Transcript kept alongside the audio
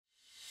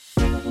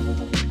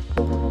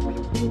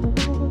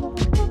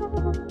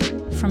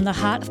From the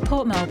heart of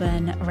Port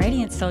Melbourne,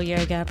 Radiant Soul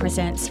Yoga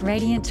presents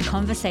Radiant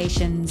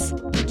Conversations.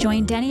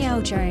 Join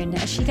Danielle Joan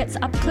as she gets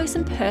up close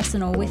and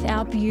personal with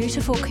our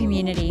beautiful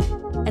community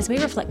as we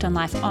reflect on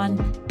life on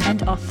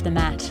and off the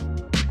mat.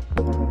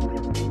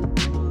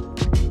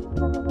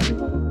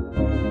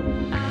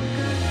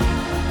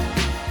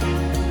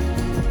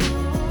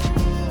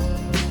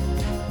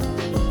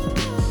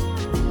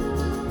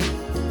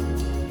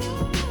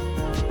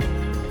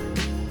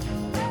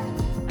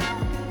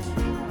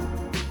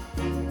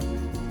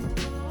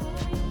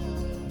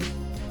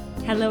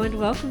 Hello and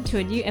welcome to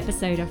a new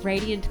episode of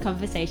Radiant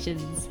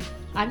Conversations.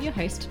 I'm your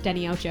host,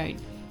 Danielle Joan,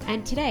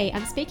 and today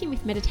I'm speaking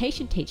with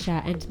meditation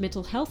teacher and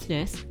mental health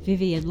nurse,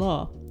 Vivian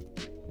Law.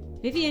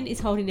 Vivian is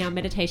holding our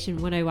Meditation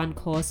 101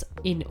 course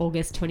in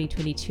August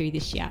 2022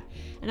 this year,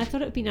 and I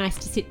thought it would be nice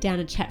to sit down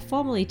and chat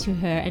formally to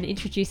her and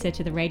introduce her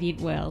to the Radiant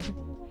world.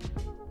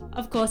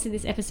 Of course, in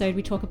this episode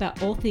we talk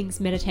about all things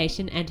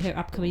meditation and her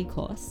upcoming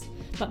course,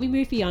 but we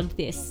move beyond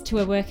this to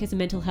her work as a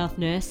mental health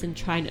nurse and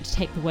try not to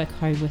take the work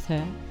home with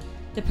her,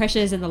 the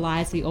pressures and the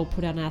lies we all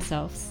put on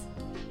ourselves,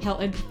 how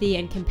empathy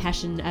and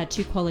compassion are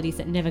two qualities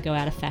that never go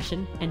out of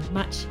fashion, and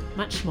much,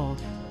 much more.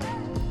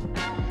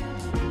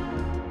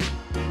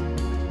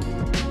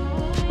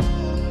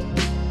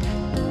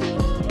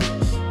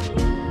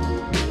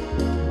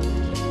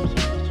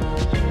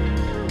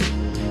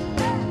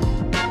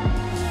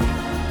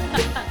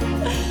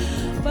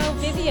 Well,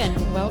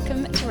 Vivian,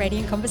 welcome to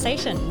Radiant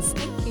Conversations.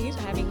 Thank you for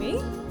having me.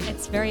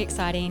 It's very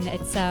exciting.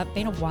 It's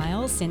been a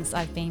while since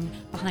I've been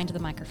behind the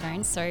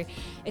microphone, so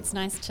it's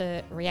nice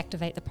to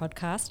reactivate the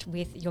podcast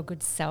with your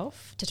good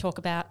self to talk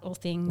about all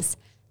things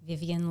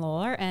Vivian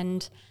Law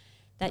and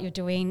that you're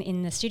doing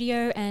in the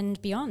studio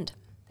and beyond.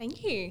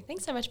 Thank you.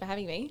 Thanks so much for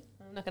having me.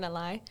 I'm not going to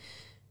lie.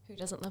 Who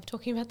doesn't love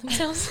talking about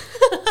themselves?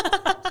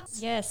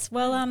 Yes.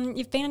 Well,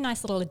 you've been a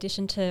nice little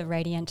addition to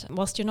Radiant.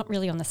 Whilst you're not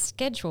really on the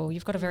schedule,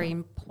 you've got a very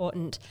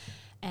important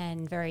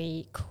and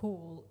very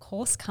cool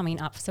course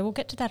coming up. So we'll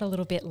get to that a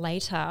little bit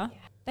later. Yeah.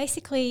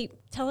 Basically,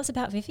 tell us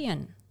about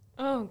Vivian.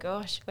 Oh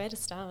gosh, where to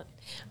start?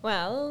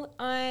 Well,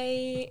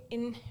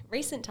 in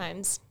recent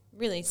times,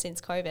 really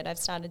since COVID, I've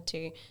started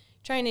to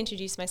try and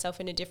introduce myself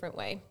in a different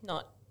way.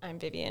 Not I'm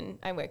Vivian,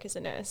 I work as a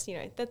nurse,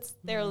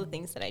 they're all the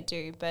things that I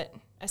do, but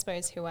I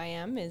suppose who I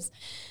am is,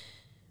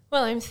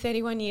 well, I'm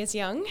 31 years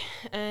young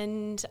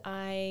and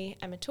I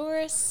am a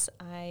Taurus.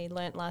 I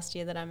learnt last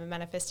year that I'm a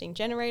manifesting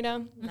generator.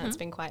 Mm-hmm. That's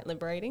been quite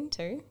liberating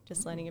too,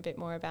 just learning a bit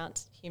more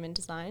about human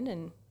design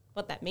and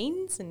what that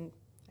means and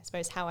I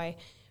suppose how I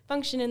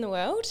function in the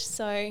world.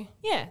 So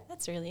yeah,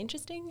 that's really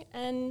interesting.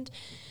 And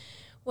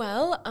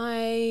well,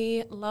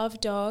 I love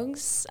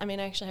dogs. I mean,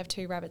 I actually have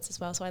 2 rabbits as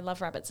well, so I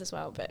love rabbits as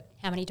well. But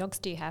how many dogs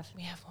do you have?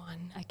 We have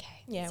 1.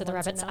 Okay. Yeah. So the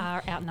rabbits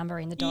are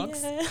outnumbering the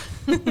dogs.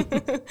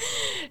 Yeah.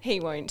 He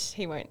won't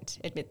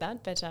admit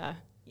that, but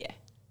yeah,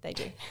 they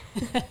do.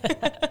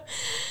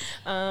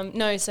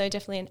 No, so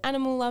definitely an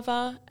animal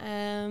lover.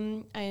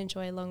 I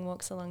enjoy long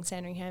walks along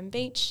Sandringham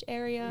Beach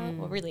area,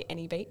 or really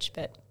any beach,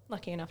 but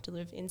lucky enough to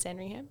live in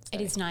Sandringham. So.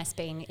 It is nice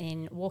being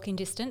in walking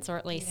distance, or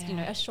at least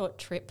a short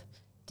trip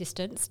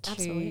distance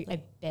to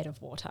a bed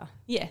of water.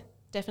 Yeah,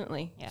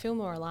 definitely. Yeah. Feel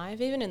more alive,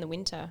 even in the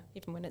winter,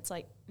 even when it's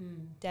like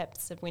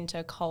depths of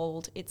winter,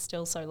 cold, it's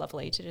still so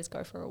lovely to just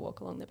go for a walk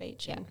along the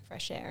beach and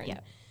fresh air and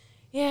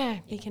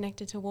be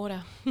connected to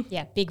water.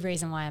 Yeah, big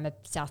reason why I'm a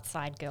South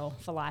Side girl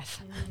for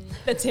life.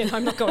 That's it,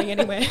 I'm not going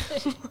anywhere.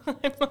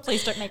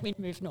 Please don't make me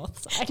move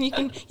North Side. You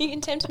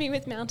can tempt me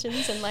with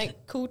mountains and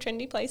like cool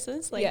trendy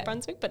places like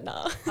Brunswick, but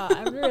nah.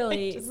 I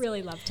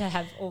really love to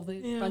have all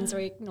the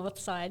Brunswick North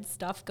Side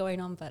stuff going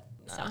on, but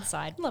South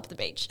Side. Love the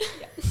beach.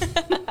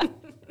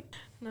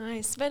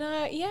 Nice.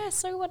 But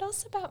so what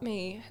else about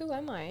me? Who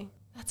am I?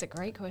 That's a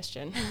great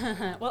question.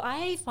 Well,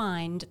 I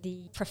find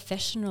the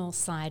professional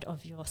side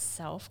of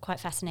yourself quite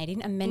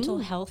fascinating, a mental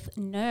health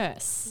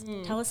nurse.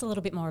 Tell us a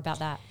little bit more about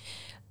that.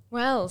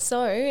 Well,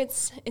 so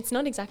it's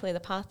not exactly the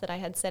path that I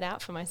had set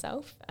out for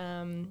myself.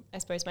 I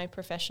suppose my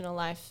professional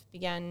life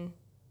began,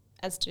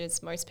 as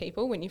does most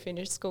people, when you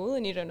finish school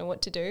and you don't know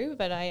what to do.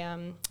 But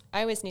I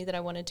always knew that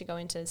I wanted to go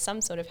into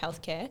some sort of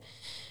healthcare.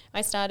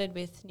 I started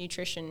with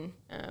nutrition.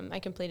 I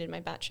completed my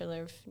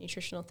Bachelor of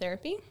Nutritional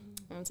Therapy.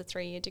 It was a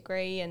 3-year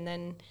degree, and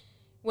then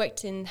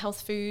worked in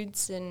health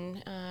foods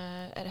and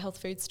at a health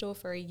food store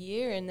for a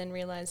year, and then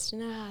realised,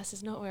 this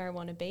is not where I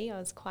want to be. I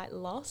was quite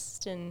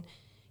lost and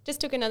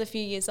just took another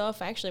few years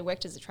off. I actually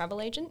worked as a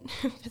travel agent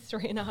for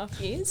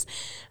 3.5 years.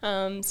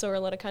 Saw a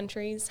lot of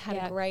countries, had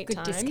a great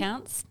time. Good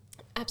discounts.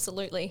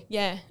 Absolutely,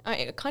 yeah.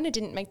 I kind of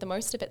didn't make the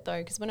most of it though,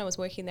 because when I was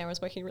working there, I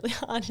was working really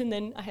hard, and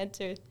then I had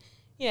to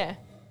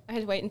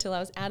wait until I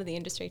was out of the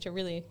industry to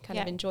really kind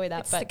of enjoy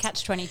that. It's the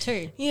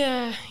catch-22.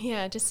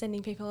 Yeah, just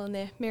sending people on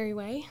their merry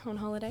way on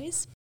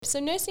holidays. So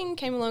nursing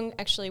came along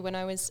actually when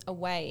I was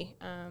away.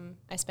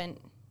 I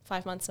spent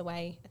 5 months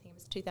away, I think it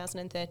was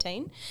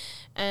 2013.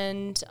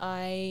 And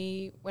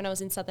when I was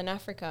in Southern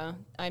Africa,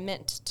 I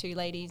met 2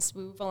 ladies.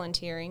 We were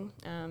volunteering,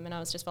 and I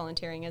was just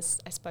volunteering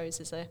as, I suppose,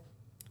 as a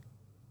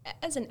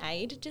as an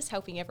aide, just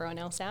helping everyone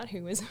else out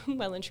who was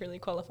well and truly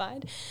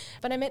qualified.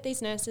 But I met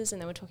these nurses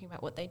and they were talking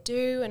about what they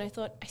do, and I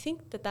thought, I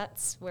think that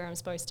that's where I'm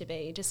supposed to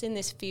be, just in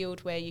this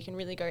field where you can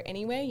really go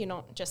anywhere. You're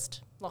not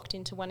just locked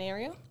into one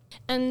area.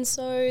 And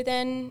so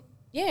then,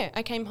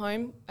 I came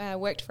home,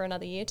 worked for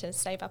another year to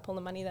save up all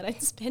the money that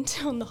I'd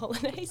spent on the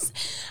holidays,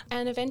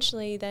 and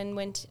eventually then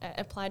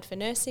applied for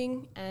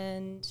nursing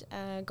and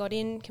got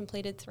in,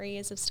 completed 3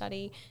 years of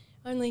study,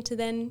 only to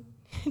then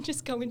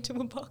just go into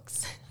a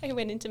box. I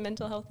went into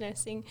mental health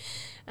nursing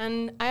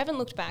and I haven't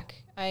looked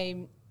back.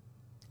 A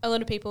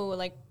lot of people were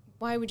like,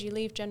 why would you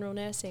leave general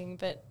nursing?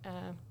 But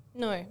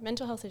no,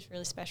 mental health is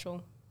really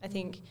special. I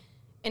think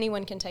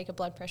anyone can take a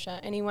blood pressure,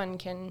 anyone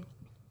can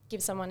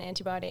give someone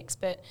antibiotics,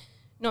 but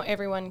not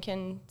everyone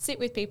can sit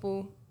with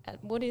people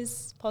at what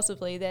is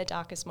possibly their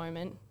darkest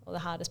moment or the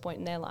hardest point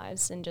in their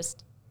lives and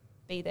just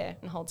be there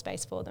and hold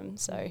space for them.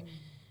 So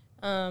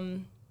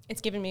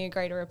it's given me a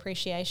greater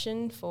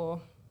appreciation for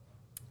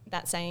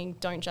that saying,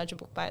 don't judge a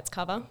book by its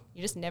cover.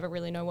 You just never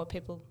really know what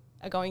people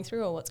are going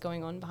through or what's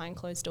going on behind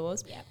closed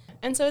doors. Yep.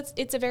 And so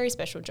it's a very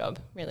special job,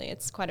 really.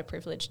 It's quite a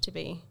privilege to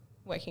be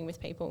working with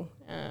people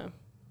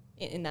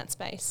in that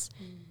space.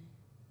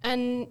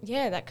 And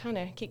that kind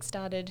of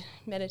kick-started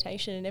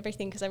meditation and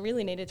everything, because I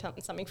really needed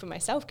something for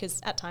myself, because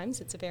at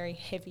times it's a very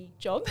heavy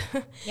job.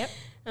 Yep.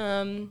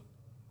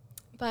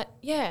 But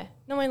I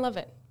love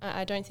it.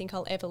 I don't think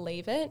I'll ever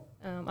leave it.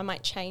 I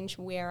might change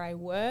where I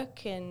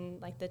work and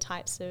like the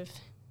types of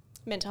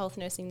mental health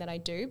nursing that I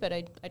do, but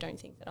I don't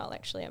think that I'll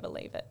actually ever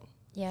leave it.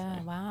 Yeah,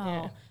 So, wow.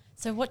 yeah.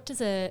 So what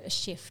does a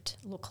shift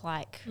look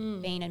like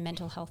being a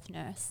mental health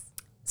nurse?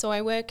 So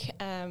I work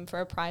for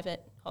a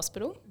private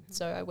hospital.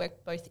 So I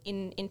work both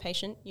in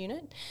inpatient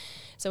unit.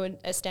 So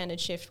a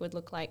standard shift would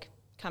look like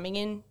coming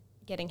in,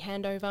 getting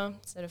handover,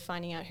 sort of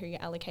finding out who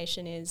your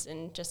allocation is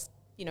and just,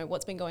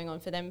 what's been going on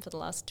for them for the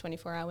last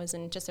 24 hours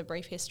and just a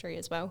brief history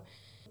as well.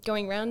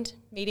 Going around,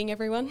 meeting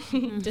everyone,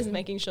 just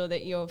making sure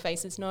that your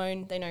face is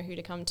known, they know who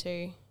to come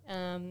to.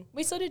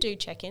 We sort of do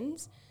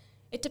check-ins.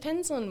 It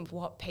depends on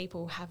what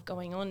people have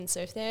going on. So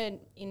if they're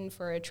in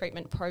for a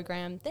treatment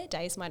program, their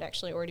days might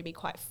actually already be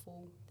quite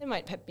full. They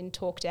might have been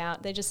talked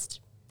out. They're just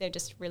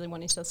really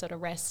wanting to sort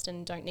of rest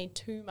and don't need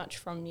too much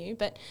from you,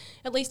 but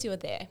at least you're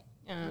there.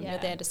 You're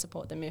there to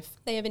support them if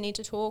they ever need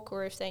to talk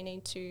or if they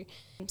need to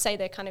say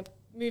they're kind of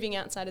moving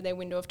outside of their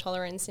window of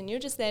tolerance, and you're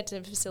just there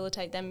to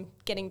facilitate them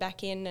getting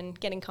back in and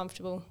getting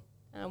comfortable,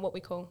 what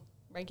we call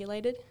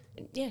regulated.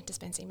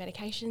 Dispensing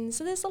medications.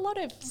 So there's a lot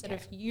of sort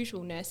of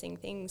usual nursing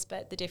things,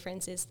 but the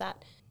difference is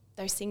that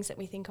those things that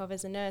we think of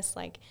as a nurse,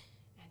 like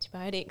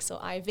antibiotics or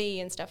IV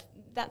and stuff,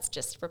 that's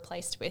just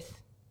replaced with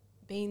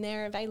being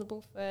there,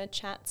 available for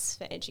chats,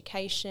 for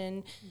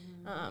education,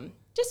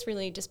 just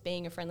really just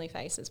being a friendly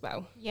face as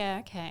well. Yeah,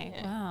 okay.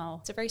 Yeah. Wow.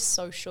 It's a very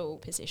social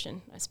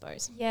position, I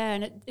suppose. Yeah,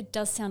 and it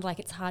does sound like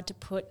it's hard to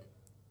put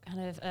kind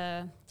of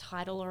a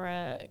title or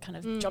a kind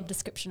of job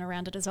description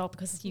around it as well,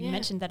 because you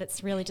mentioned that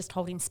it's really just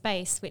holding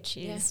space, which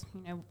is,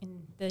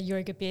 in the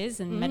yoga biz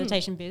and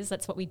meditation biz,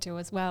 that's what we do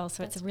as well.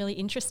 So it's a really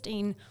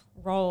interesting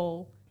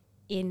role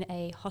in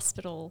a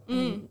hospital,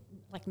 in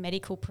like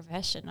medical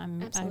profession.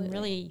 I'm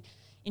really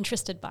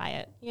interested by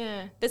it.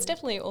 Yeah, there's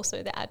definitely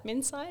also the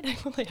admin side. I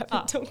probably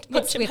haven't talked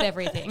much it's about with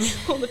everything.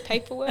 all the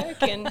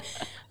paperwork and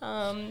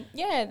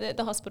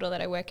the hospital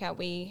that I work at,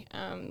 we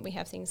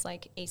have things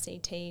like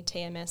ECT,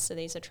 TMS, so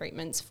these are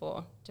treatments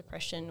for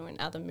depression and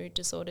other mood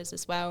disorders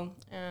as well.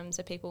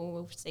 So people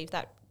will receive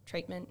that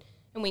treatment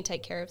and we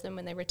take care of them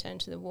when they return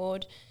to the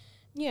ward.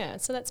 Yeah,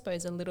 so that's, I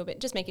suppose, a little bit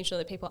just making sure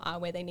that people are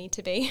where they need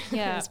to be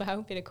as well,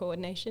 a bit of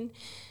coordination.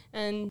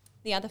 And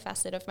the other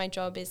facet of my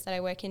job is that I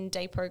work in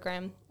day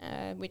program,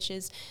 which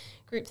is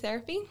group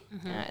therapy,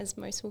 as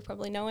most will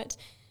probably know it.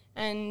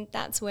 And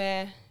that's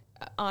where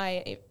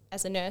I,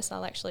 as a nurse,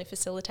 I'll actually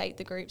facilitate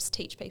the groups,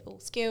 teach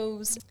people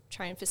skills,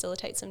 try and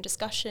facilitate some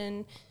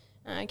discussion,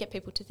 get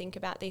people to think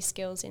about these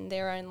skills in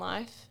their own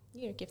life,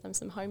 give them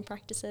some home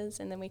practices,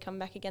 and then we come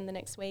back again the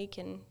next week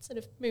and sort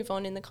of move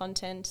on in the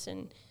content.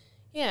 And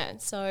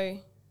so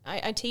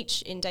I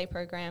teach in day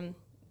program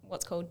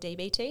what's called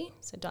DBT,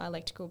 so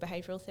dialectical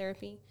behavioural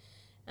therapy,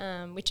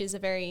 which is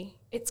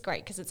it's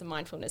great because it's a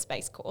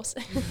mindfulness-based course,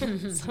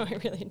 so I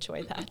really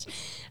enjoy that.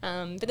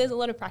 But there's a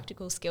lot of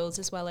practical skills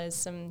as well as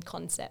some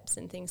concepts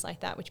and things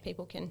like that which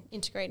people can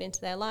integrate into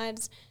their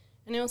lives.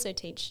 And I also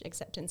teach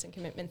acceptance and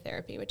commitment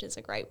therapy, which is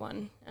a great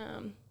one.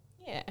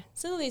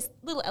 So all these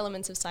little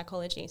elements of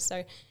psychology.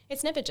 So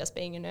it's never just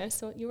being a nurse.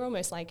 So you're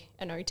almost like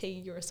an OT,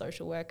 you're a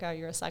social worker,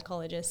 you're a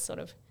psychologist, sort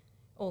of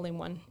all in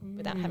one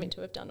without having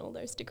to have done all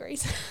those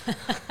degrees.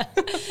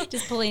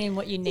 Just pulling in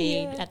what you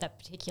need at that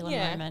particular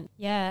moment.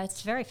 Yeah,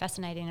 it's very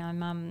fascinating.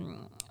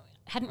 I'm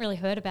hadn't really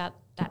heard about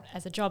that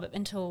as a job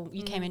until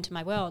you came into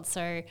my world.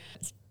 So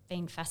it's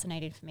been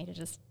fascinating for me to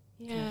just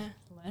kind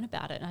of learn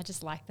about it. And I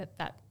just like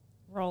that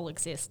role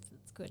exists.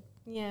 It's good.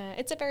 Yeah,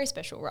 it's a very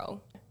special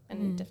role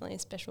and definitely a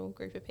special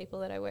group of people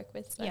that I work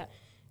with. So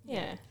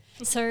Yeah.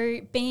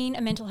 So being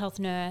a mental health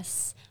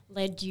nurse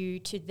led you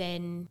to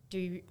then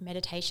do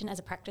meditation as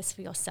a practice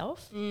for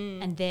yourself.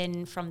 And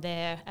then from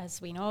there,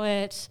 as we know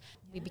it,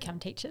 we become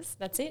teachers.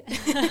 That's it.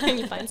 And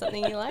you find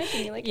something you like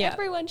and you're like,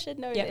 everyone should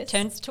know Yeah, it this.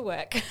 turns to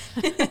work.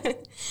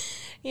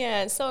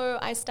 Yeah, so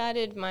I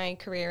started my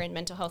career in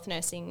mental health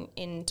nursing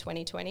in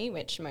 2020,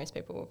 which most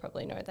people will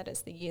probably know that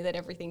is the year that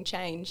everything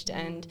changed.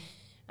 And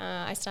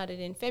I started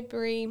in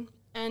February,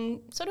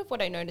 and sort of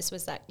what I noticed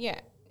was that,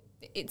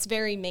 it's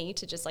very me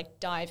to just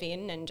like dive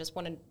in and just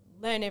want to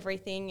learn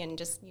everything and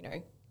just, you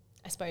know,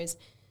 I suppose,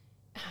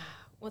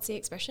 what's the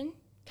expression?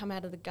 Come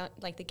out of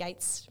the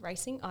gates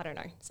racing? I don't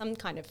know. Some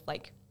kind of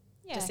like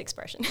just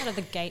expression. Out of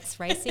the gates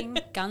racing,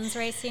 guns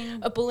racing.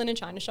 A bull in a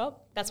china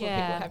shop. That's what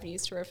people have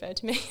used to refer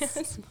to me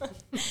as.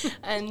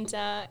 And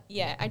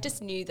I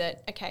just knew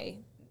that, okay,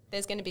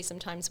 there's going to be some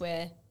times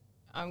where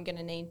I'm going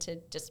to need to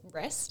just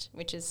rest,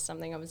 which is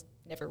something I was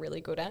never really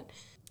good at.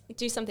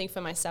 Do something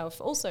for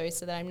myself also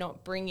so that I'm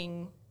not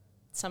bringing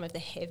some of the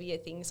heavier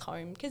things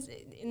home, because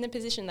in the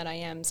position that I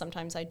am,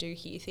 sometimes I do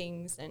hear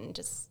things and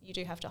just you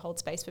do have to hold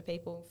space for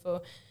people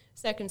for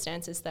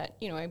circumstances that,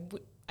 you know,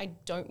 I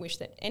don't wish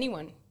that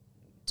anyone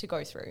to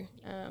go through.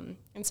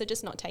 And so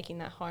just not taking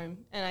that home.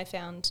 And I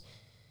found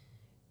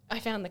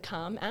the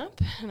Calm app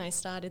and I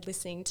started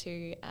listening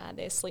to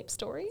their sleep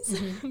stories.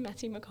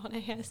 Matthew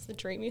McConaughey has the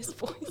dreamiest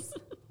voice.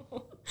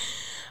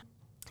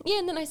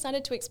 And then I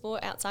started to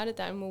explore outside of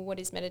that and, well, what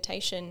is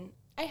meditation?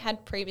 I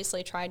had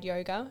previously tried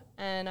yoga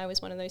and I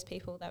was one of those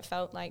people that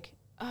felt like,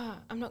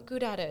 I'm not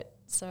good at it,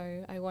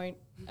 so I won't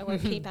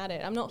keep at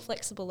it. I'm not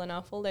flexible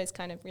enough, all those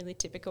kind of really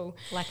typical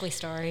Likely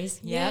stories.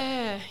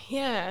 Yeah.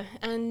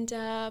 And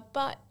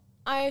but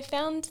I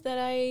found that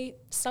I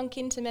sunk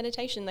into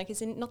meditation, like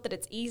not that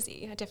it's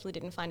easy. I definitely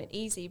didn't find it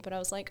easy, but I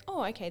was like,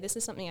 oh, okay, this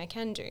is something I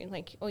can do.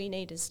 Like all you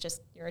need is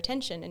just your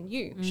attention and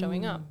you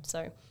showing up.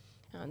 So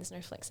there's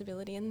no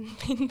flexibility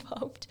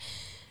involved.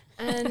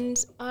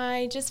 And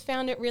I just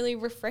found it really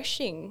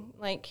refreshing.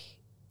 Like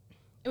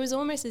it was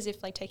almost as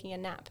if like taking a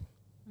nap.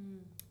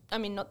 I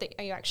mean, not that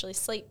you actually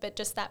sleep, but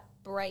just that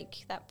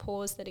break, that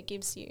pause that it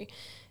gives you.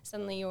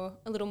 Suddenly you're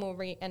a little more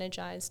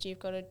re-energized. You've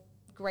got a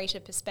greater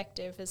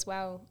perspective as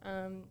well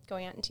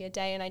going out into your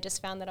day. And I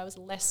just found that I was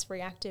less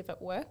reactive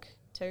at work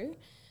too.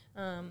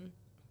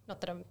 Not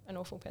that I'm an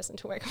awful person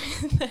to work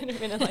with in a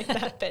minute like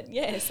that, but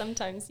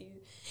sometimes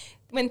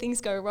when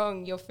things go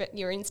wrong,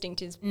 your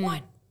instinct is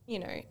what, you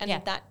know, and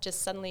that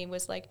just suddenly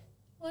was like,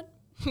 what,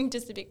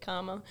 just a bit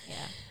calmer.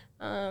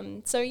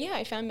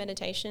 I found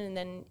meditation and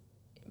then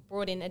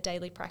brought in a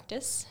daily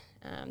practice,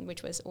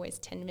 which was always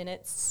 10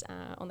 minutes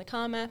on the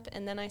Calm app,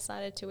 and then I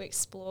started to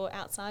explore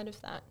outside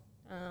of that.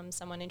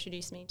 Someone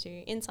introduced me to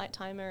Insight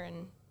Timer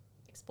and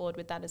explored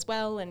with that as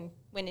well and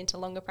went into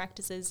longer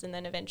practices, and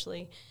then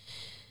eventually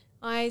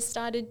I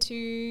started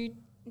to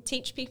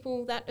teach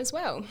people that as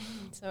well.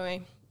 So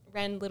I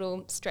ran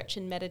little stretch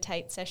and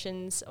meditate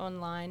sessions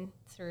online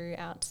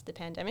throughout the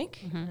pandemic,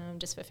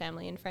 just for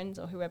family and friends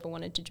or whoever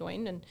wanted to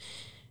join. And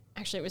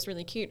actually it was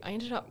really cute. I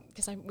ended up,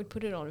 because I would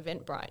put it on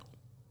Eventbrite,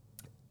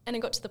 and it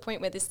got to the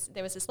point where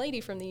there was this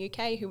lady from the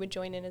UK who would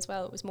join in as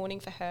well. It was morning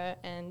for her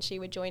and she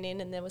would join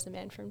in, and there was a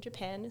man from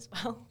Japan as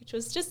well, which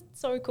was just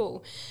so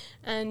cool.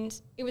 And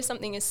it was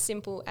something as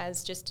simple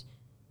as just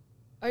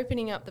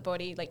opening up the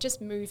body, like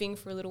just moving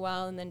for a little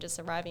while and then just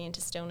arriving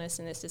into stillness,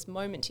 and there's this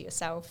moment to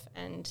yourself,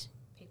 and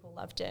people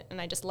loved it.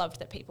 And I just loved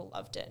that people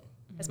loved it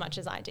as much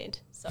as I did.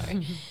 So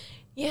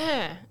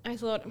I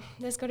thought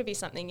there's got to be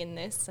something in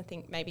this. I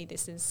think maybe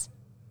this is,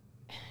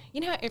 you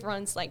know how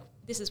everyone's like,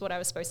 this is what I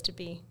was supposed to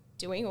be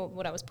doing or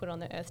what I was put on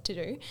the earth to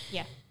do.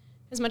 Yeah.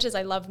 As much as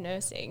I love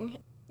nursing,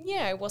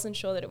 I wasn't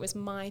sure that it was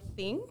my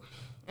thing.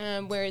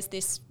 Whereas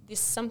this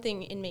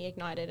something in me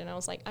ignited, and I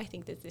was like, I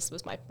think that this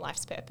was my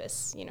life's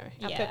purpose. You know,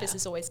 our purpose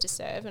is always to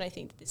serve, and I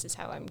think that this is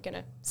how I'm going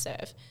to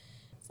serve.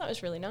 So that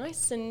was really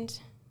nice. And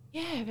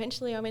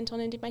eventually I went on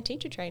and did my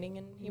teacher training,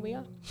 and here we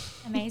are.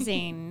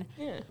 Amazing.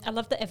 I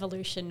love the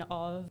evolution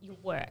of your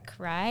work,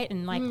 right?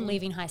 And like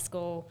leaving high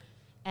school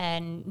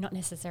and not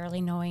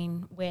necessarily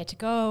knowing where to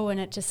go, and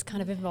it just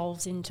kind of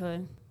evolves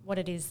into what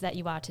it is that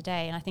you are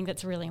today. And I think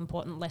that's a really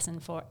important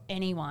lesson for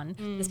anyone,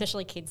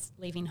 especially kids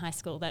leaving high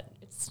school, that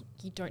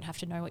you don't have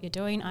to know what you're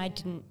doing. I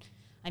didn't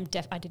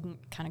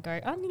kind of go,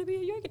 I'm going to be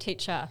a yoga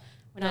teacher.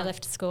 When I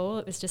left school,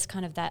 it was just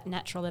kind of that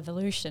natural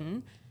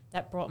evolution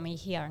that brought me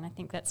here. And I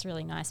think that's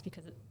really nice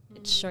because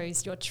it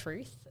shows your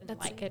truth. And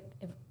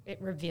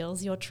it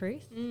reveals your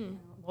truth,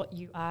 what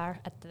you are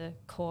at the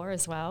core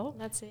as well.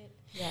 That's it.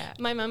 Yeah.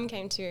 My mum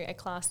came to a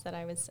class that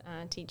I was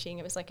teaching.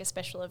 It was like a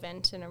special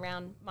event and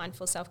around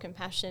mindful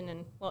self-compassion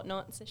and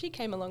whatnot. So she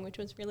came along, which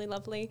was really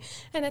lovely.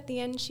 And at the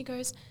end she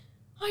goes,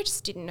 I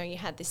just didn't know you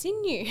had this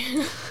in you.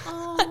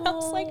 And I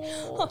was like,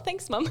 oh,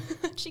 thanks, Mum.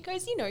 She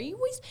goes, you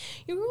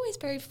were always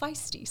very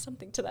feisty,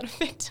 something to that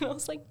effect. And I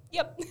was like,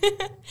 yep,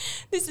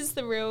 this is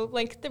the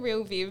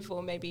real Viv,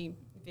 or maybe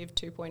Viv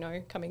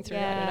 2.0 coming through.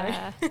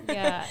 I don't know.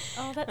 Yeah.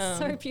 Oh, that's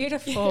so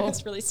beautiful.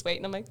 It's really sweet.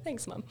 And I'm like,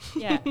 thanks, Mum.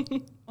 Yeah.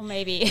 Or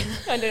maybe.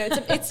 I don't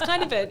know. It's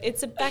kind of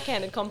it's a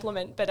backhanded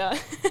compliment, but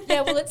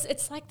yeah, well,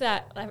 it's like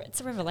that.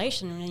 It's a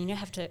revelation, and you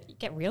have to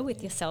get real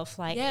with yourself.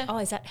 Like, oh,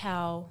 is that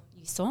how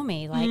you saw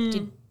me?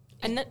 Like,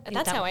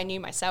 that's how I knew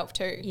myself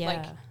too.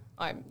 Yeah.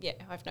 Like, I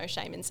have no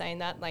shame in saying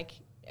that. Like,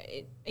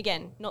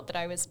 again, not that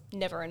I was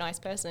never a nice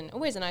person,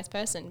 always a nice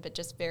person, but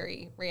just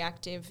very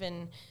reactive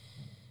and.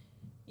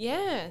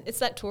 Yeah, it's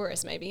that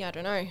Taurus maybe, I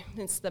don't know.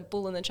 It's the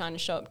bull in the china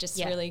shop,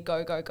 just really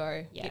go, a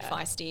bit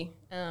feisty.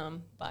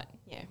 But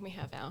yeah, we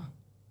have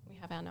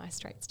our nice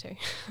traits too.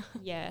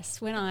 Yes,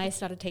 when I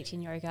started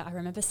teaching yoga, I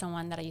remember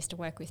someone that I used to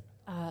work with,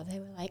 they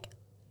were like,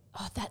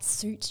 oh, that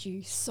suits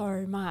you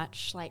so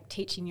much, like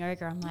teaching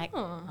yoga. I'm like,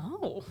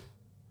 oh,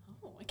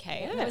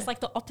 okay. Yeah. It was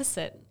like the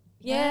opposite.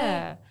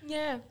 Yeah,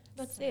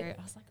 that's it.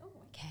 I was like, oh,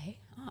 okay.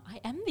 Oh,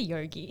 I am the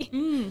yogi.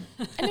 And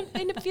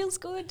it feels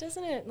good,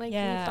 doesn't it? Like you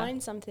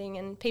find something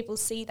and people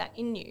see that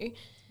in you.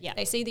 Yeah.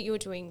 They see that you're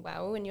doing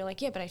well and you're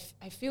like, yeah, but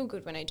I feel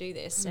good when I do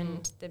this.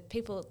 And the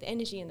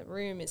energy in the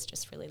room is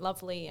just really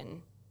lovely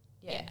and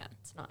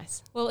it's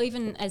nice. Well,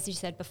 even as you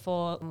said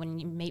before, when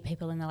you meet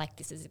people and they're like,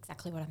 this is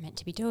exactly what I'm meant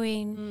to be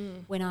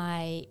doing. When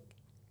I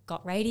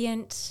got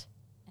Radiant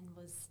and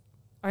was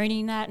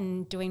owning that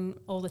and doing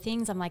all the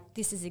things, I'm like,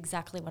 this is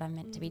exactly what I'm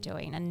meant to be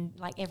doing. And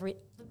like the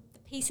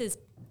pieces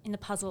in the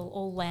puzzle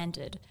all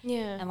landed.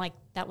 Yeah. And like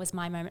that was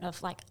my moment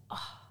of like,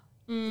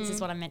 this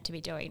is what I'm meant to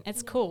be doing.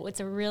 It's cool. It's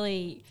a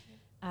really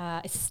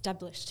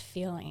established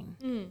feeling.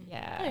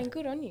 Yeah,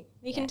 good on you.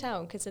 You can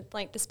tell because it's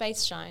like the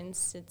space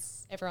shines.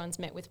 Everyone's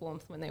met with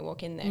warmth when they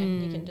walk in there.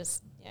 You can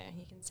just,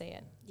 you can see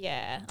it.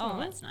 Yeah. Oh,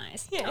 that's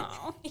nice. Yeah.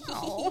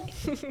 Oh.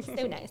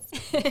 So nice.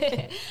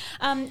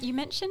 You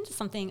mentioned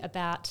something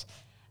about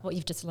what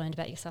you've just learned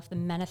about yourself, the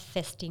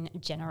manifesting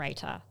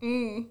generator.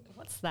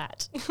 What's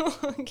that?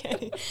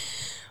 Okay.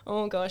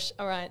 Oh gosh.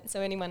 All right.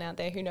 So anyone out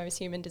there who knows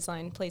human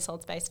design, please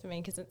hold space for me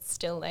because it's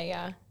still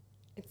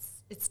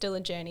it's still a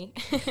journey.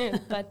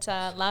 But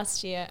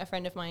last year, a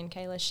friend of mine,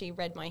 Kayla, she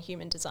read my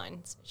human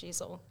design. So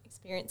she's all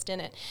experienced in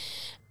it.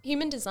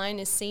 Human design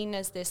is seen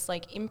as this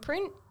like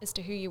imprint as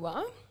to who you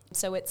are.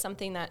 So it's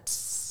something that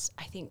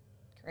I think,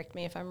 correct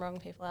me if I'm wrong,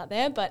 people out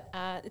there, but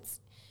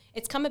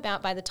it's come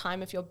about by the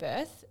time of your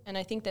birth, and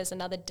I think there's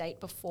another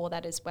date before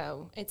that as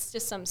well. It's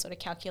just some sort of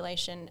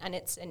calculation, and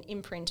it's an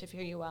imprint of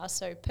who you are.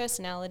 So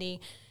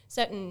personality,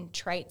 certain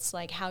traits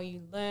like how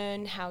you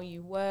learn, how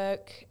you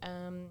work,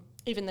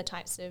 even the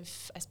types of,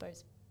 I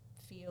suppose,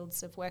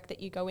 fields of work that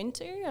you go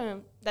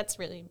into. That's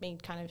really me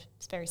kind of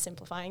very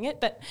simplifying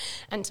it,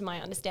 and to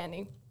my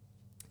understanding.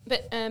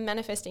 But a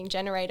manifesting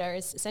generator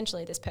is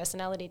essentially this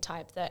personality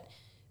type that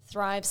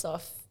thrives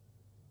off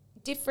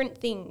different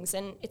things,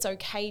 and it's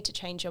okay to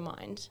change your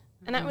mind.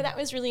 And that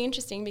was really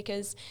interesting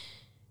because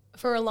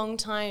for a long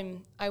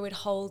time I would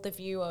hold the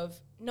view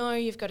of, no,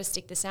 you've got to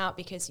stick this out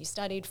because you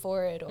studied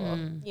for it, or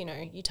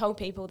you told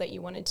people that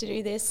you wanted to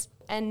do this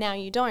and now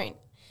you don't.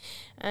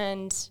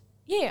 And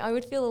I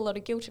would feel a lot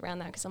of guilt around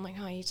that because I'm like,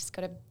 oh, you just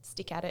got to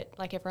stick at it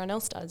like everyone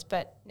else does.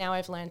 But now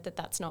I've learned that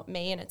that's not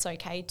me, and it's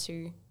okay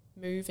to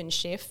move and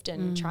shift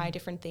and try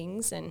different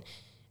things. And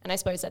I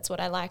suppose that's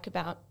what I like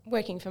about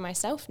working for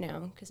myself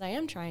now, because I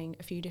am trying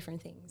a few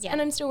different things. Yeah.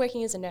 And I'm still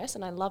working as a nurse,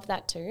 and I love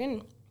that too.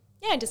 And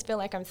I just feel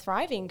like I'm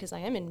thriving because I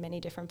am in many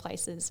different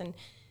places. And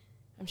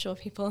I'm sure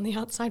people on the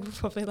outside were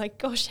probably like,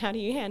 gosh, how do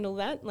you handle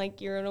that?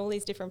 Like, you're in all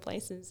these different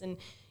places. And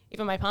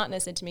even my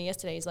partner said to me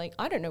yesterday, he's like,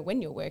 I don't know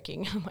when you're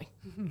working. I'm like,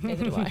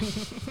 neither do I.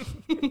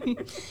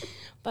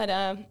 But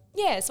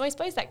so I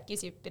suppose that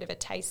gives you a bit of a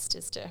taste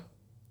as to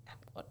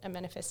what a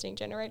manifesting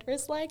generator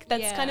is like.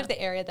 That's kind of the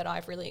area that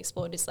I've really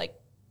explored, is like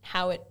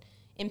how it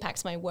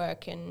impacts my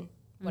work and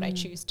what I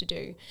choose to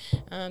do.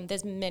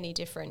 There's many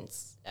different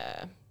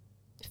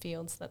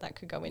fields that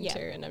could go into,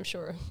 and I'm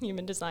sure a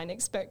human design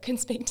expert can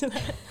speak to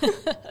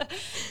that.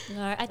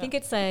 No, I think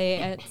it's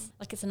a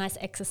nice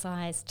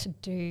exercise to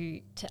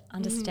do, to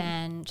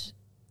understand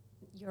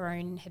your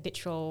own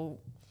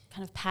habitual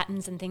kind of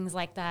patterns and things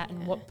like that,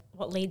 and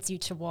what leads you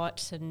to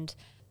what, and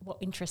what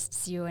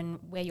interests you, and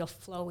where your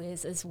flow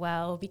is as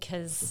well,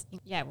 because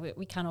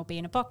we can't all be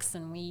in a box,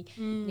 and we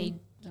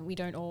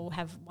don't all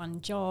have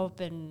one job,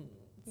 and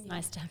it's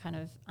nice to kind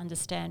of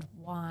understand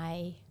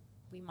why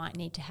we might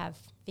need to have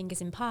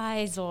fingers in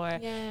pies, or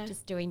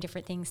just doing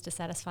different things to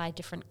satisfy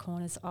different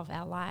corners of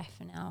our life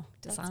and our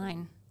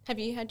design. Have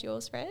you had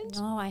yours read?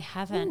 No, I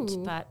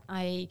haven't, but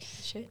it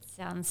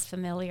sounds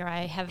familiar.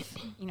 I have,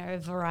 a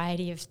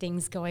variety of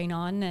things going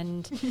on,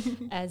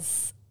 and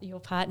as your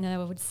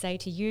partner would say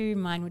to you,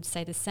 mine would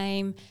say the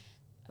same.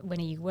 When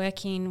are you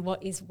working?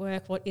 What is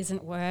work? What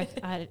isn't work?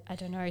 I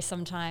don't know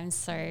sometimes.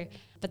 So,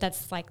 but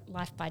that's like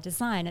life by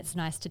design. It's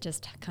nice to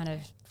just kind of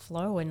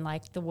flow, and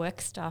like the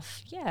work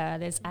stuff. Yeah,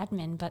 there's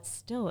admin, but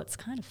still it's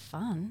kind of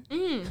fun.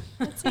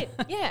 That's it.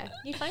 Yeah,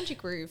 you find your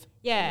groove.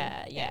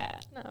 Yeah.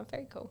 No,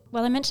 very cool.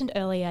 Well, I mentioned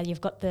earlier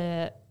you've got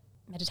the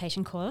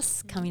meditation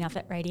course coming up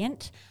at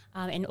Radiant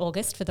in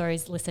August for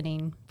those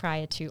listening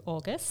prior to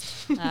August.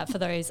 For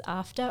those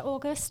after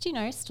August, still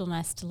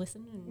nice to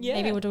listen. And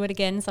maybe we'll do it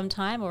again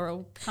sometime, or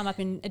it'll come up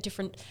in a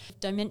different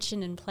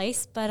dimension and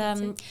place.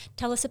 But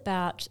tell us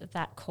about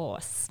that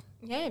course.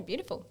 Yeah,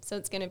 beautiful. So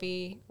it's going to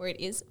be where it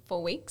is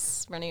 4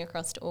 weeks, running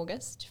across to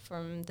August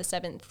from the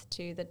 7th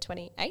to the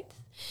 28th,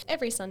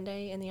 every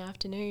Sunday in the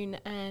afternoon.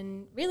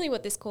 And really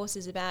what this course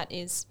is about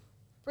is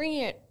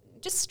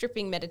just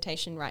stripping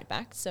meditation right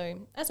back.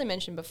 So as I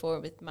mentioned before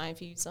with my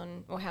views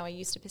on, or how I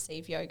used to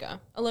perceive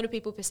yoga, a lot of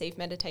people perceive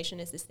meditation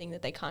as this thing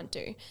that they can't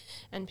do.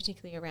 And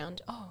particularly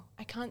around,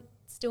 I can't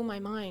still my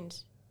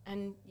mind.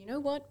 And you know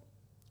what?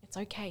 It's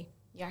okay.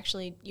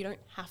 You don't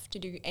have to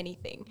do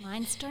anything.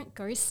 Minds don't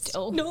go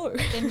still. No.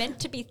 They're meant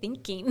to be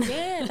thinking.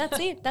 Yeah, that's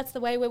it. That's the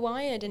way we're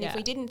wired. And if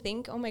we didn't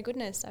think, oh my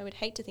goodness, I would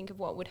hate to think of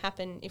what would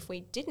happen if we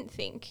didn't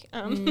think.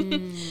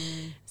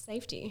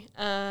 Safety.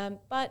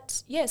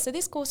 But yeah, so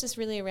this course is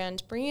really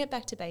around bringing it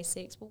back to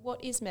basics. Well,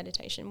 what is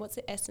meditation? What's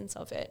the essence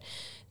of it?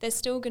 There's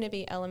still going to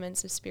be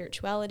elements of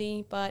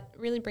spirituality, but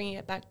really bringing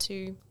it back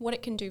to what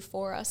it can do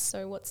for us.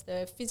 So what's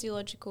the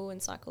physiological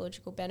and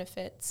psychological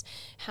benefits?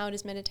 How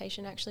does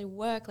meditation actually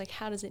work? Like,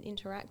 how does it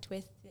interact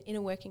with the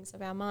inner workings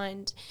of our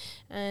mind,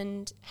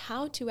 and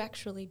how to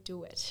actually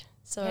do it?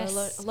 So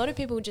a lot of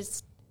people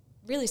just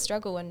really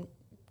struggle in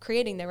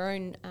creating their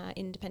own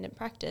independent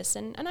practice,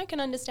 and I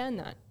can understand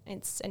that.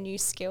 It's a new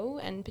skill,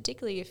 and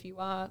particularly if you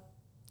are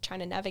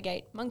trying to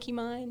navigate monkey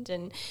mind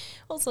and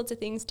all sorts of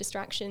things,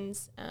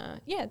 distractions,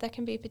 that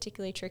can be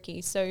particularly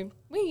tricky. So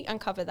we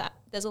uncover that.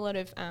 There's a lot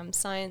of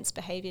science,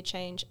 behavior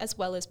change, as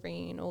well as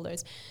bringing in all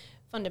those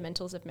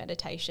fundamentals of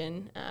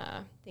meditation,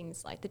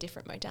 things like the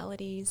different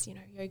modalities,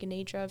 yoga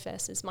nidra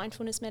versus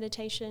mindfulness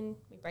meditation.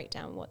 We break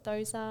down what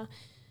those are.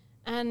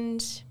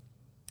 And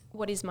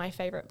what is my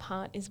favorite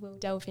part is we'll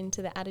delve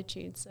into the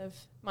attitudes of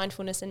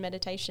mindfulness and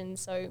meditation.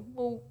 So,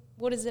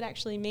 what does it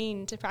actually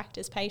mean to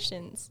practice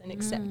patience and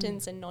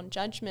acceptance and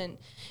non-judgment?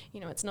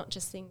 It's not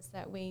just things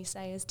that we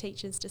say as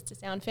teachers just to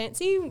sound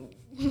fancy.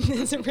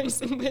 There's a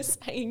reason we're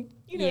saying,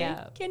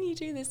 can you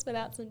do this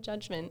without some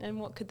judgment? And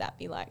what could that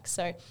be like?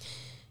 So,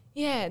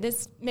 yeah,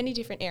 there's many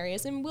different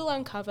areas, and we'll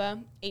uncover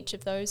each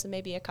of those, and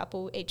maybe a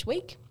couple each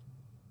week.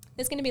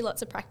 There's going to be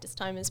lots of practice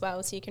time as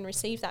well, so you can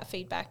receive that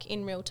feedback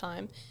in real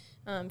time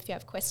if you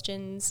have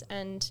questions.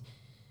 And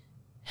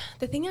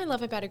the thing I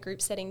love about a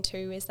group setting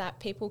too is that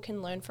people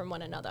can learn from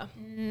one another.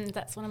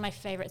 That's one of my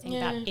favourite things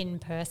about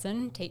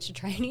in-person teacher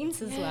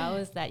trainings as well,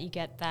 is that you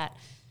get that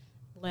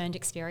learned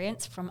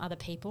experience from other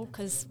people,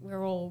 because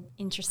we're all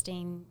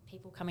interesting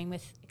people coming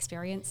with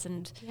experience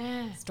and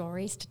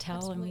stories to tell.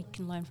 Absolutely. And we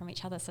can learn from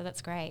each other, so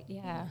that's great.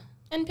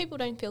 And people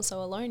don't feel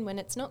so alone when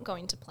it's not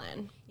going to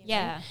plan.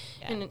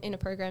 In a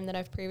program that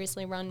I've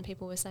previously run,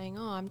 people were saying,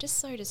 I'm just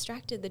so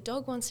distracted, the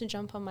dog wants to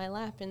jump on my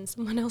lap, and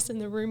someone else in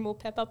the room will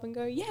pep up and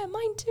go, yeah,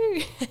 mine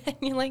too. And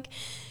you're like,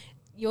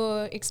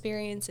 your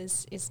experience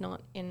is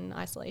not in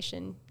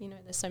isolation.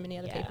 There's so many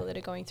other people that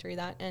are going through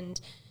that, and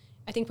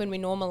I think when we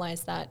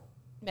normalize that,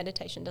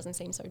 meditation doesn't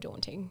seem so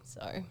daunting.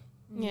 So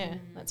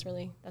that's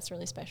really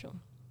special.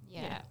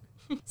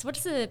 So what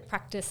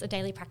does a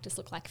daily practice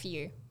look like for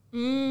you?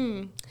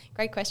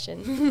 Great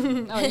question.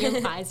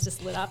 Your eyes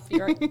just lit up.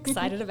 You're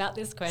excited about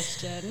this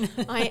question.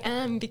 I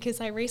am,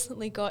 because I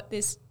recently got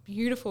this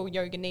beautiful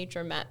yoga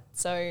nidra mat.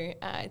 So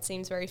it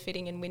seems very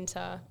fitting in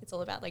winter. It's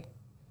all about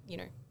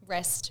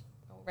rest,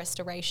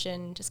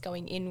 restoration, just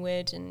going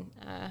inward and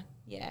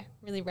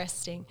really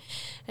resting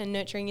and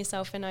nurturing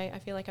yourself. And I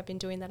feel like I've been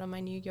doing that on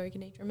my new yoga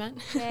nidra mat,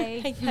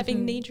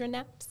 having nidra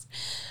naps.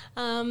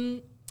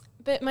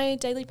 But my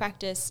daily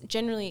practice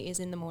generally is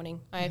in the morning.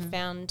 I've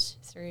found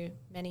through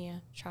many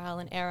a trial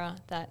and error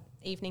that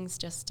evenings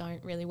just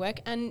don't really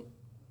work. And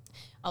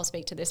I'll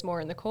speak to this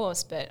more in the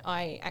course, but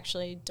I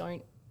actually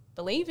don't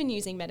believe in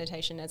using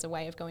meditation as a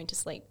way of going to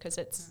sleep, because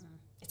it's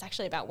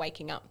actually about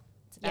waking up.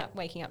 It's about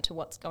waking up to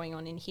what's going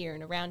on in here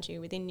and around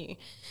you, within you.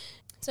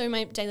 So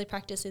my daily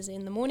practice is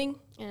in the morning,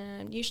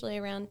 usually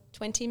around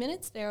 20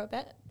 minutes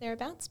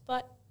thereabouts.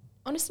 But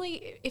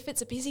honestly, if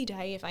it's a busy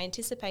day, if I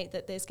anticipate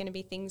that there's going to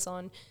be things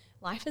on,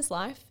 life is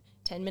life,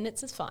 10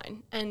 minutes is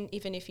fine. And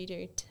even if you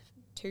do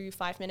 2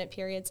 5-minute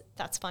periods,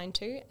 that's fine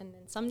too. And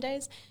then some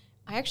days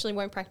I actually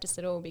won't practice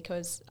at all,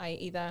 because I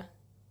either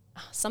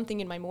something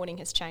in my morning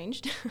has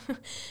changed,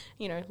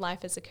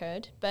 life has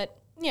occurred. But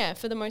yeah,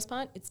 for the most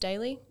part, it's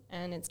daily,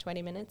 and it's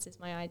 20 minutes is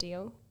my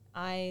ideal.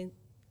 I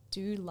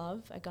do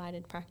love a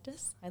guided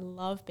practice. I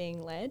love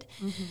being led.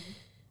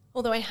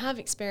 Although I have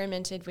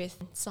experimented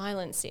with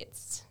silent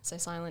sits, so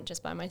silent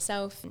just by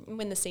myself.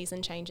 When the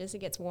season changes, it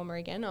gets warmer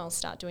again, I'll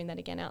start doing that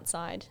again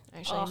outside. I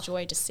actually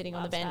enjoy just sitting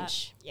on the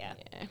bench.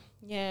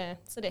 Yeah.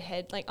 Sort of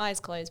head, like eyes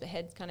closed, but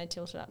head kind of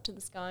tilted up to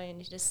the sky, and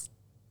you're just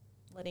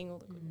letting all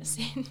the goodness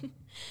in.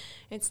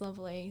 It's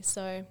lovely.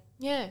 So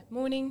yeah,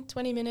 morning,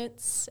 20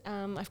 minutes.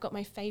 I've got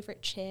my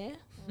favourite chair.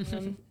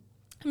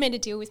 I made a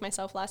deal with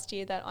myself last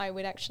year that I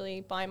would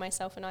actually buy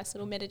myself a nice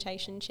little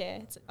meditation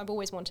chair. I've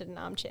always wanted an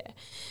armchair.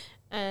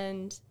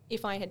 And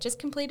if I had just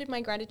completed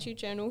my gratitude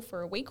journal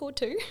for a week or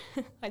two,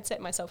 I'd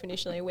set myself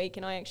initially a week,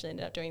 and I actually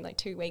ended up doing like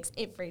 2 weeks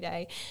every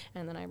day.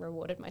 And then I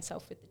rewarded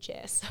myself with the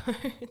chair. So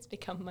it's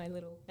become my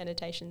little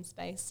meditation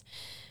space.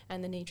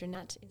 And the Nidra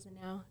Nat is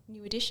now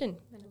new addition.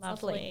 And it's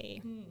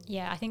lovely.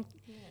 Yeah, I think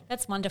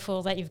that's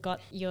wonderful that you've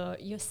got your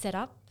set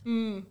up.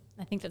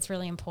 I think that's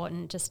really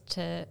important, just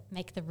to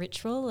make the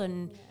ritual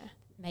and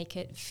make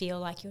it feel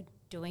like you're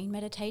doing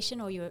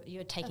meditation, or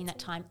you're taking that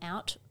time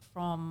out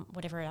from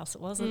whatever else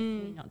it was,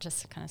 and you're not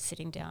just kind of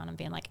sitting down and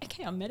being like,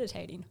 okay, I'm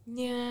meditating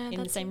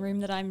in the same room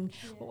that I'm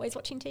always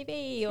watching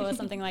TV or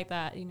something like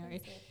that. You know,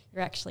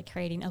 you're actually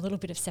creating a little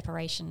bit of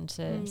separation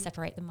to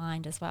separate the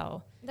mind as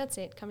well. That's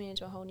it, coming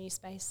into a whole new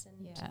space.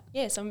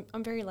 And so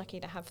I'm very lucky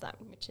to have that,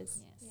 which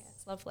is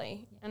it's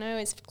lovely. And I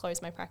always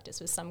close my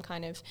practice with some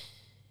kind of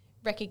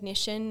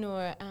recognition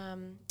or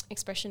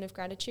expression of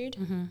gratitude.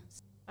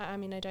 I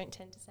mean, I don't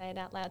tend to say it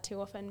out loud too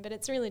often, but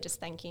it's really just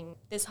thanking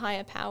this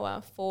higher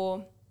power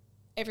for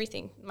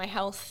everything, my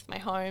health, my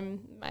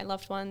home, my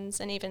loved ones,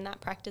 and even that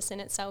practice in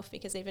itself,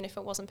 because even if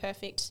it wasn't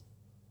perfect,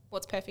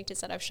 what's perfect is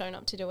that I've shown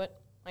up to do it.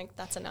 Like,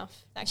 that's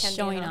enough. That can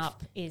Showing be enough.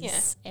 up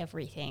is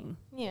everything.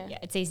 Yeah.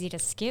 It's easy to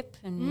skip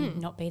and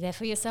not be there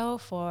for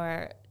yourself,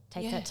 or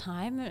take that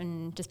time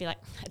and just be like,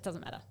 it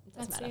doesn't matter. It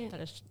doesn't matter.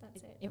 But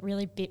it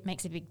really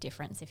makes a big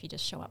difference if you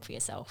just show up for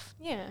yourself.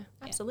 Yeah,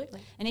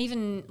 absolutely. And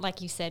even,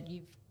 like you said,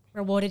 you've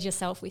rewarded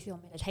yourself with your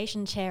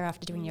meditation chair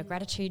after doing your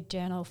gratitude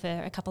journal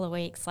for a couple of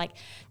weeks. Like,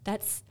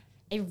 that's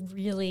a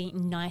really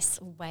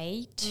nice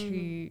way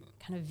to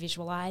kind of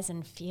visualize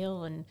and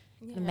feel and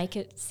kind of make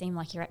it seem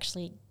like you're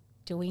actually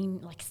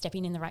doing, like,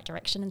 stepping in the right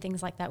direction and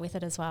things like that with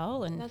it as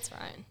well. And that's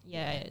right.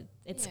 Yeah,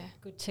 it's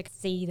good to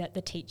see that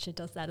the teacher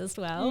does that as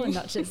well, and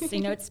not just,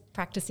 it's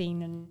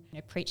practicing and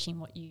preaching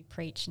what you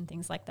preach and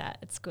things like that.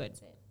 It's good.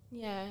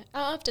 Yeah.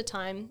 After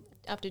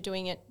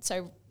doing it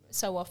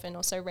so often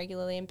or so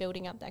regularly and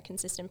building up that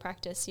consistent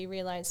practice, you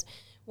realize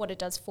what it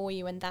does for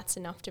you, and that's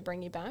enough to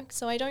bring you back.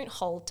 So I don't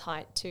hold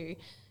tight to,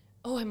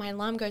 my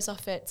alarm goes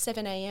off at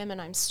 7 a.m.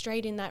 and I'm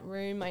straight in that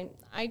room.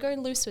 I go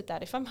loose with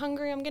that. If I'm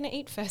hungry, I'm going to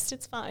eat first.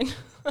 It's fine.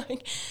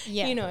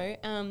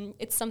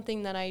 It's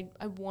something that I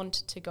want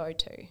to go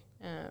to.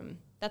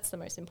 That's the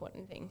most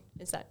important thing,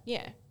 is that,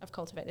 I've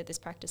cultivated this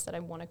practice that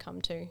I want to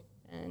come to,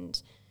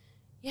 and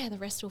the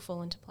rest will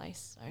fall into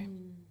place. So,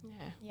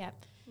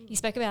 You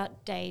spoke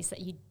about days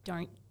that you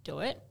don't do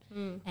it.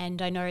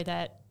 And I know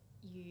that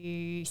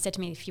you said to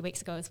me a few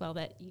weeks ago as well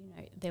that,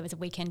 there was a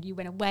weekend you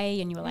went away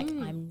and you were like,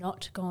 I'm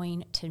not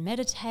going to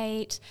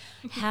meditate.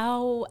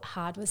 How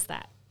hard was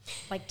that?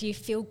 Like, do you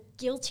feel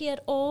guilty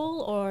at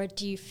all, or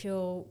do you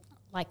feel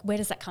like, where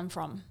does that come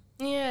from?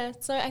 Yeah.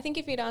 So I think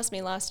if you'd asked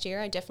me last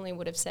year, I definitely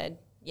would have said,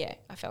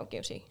 I felt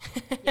guilty.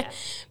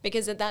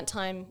 Because at that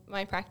time,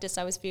 my practice,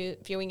 I was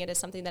viewing it as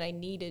something that I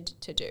needed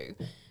to do.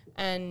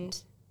 And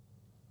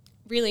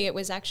really, it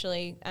was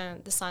actually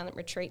the silent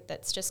retreat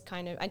that's just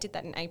kind of, I did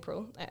that in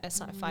April, a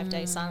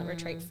 5-day silent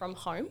retreat from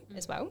home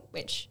as well,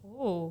 which,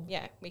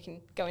 we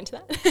can go into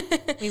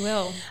that. We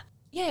will.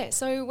 Yeah,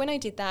 so when I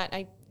did that,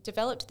 I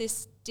developed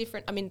this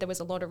different, there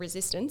was a lot of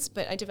resistance,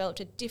 but I developed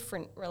a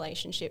different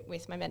relationship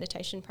with my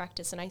meditation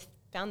practice, and I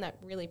found that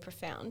really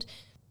profound.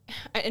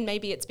 And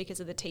maybe it's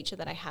because of the teacher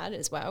that I had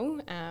as well.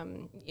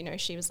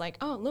 She was like,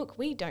 oh, look,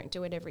 we don't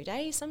do it every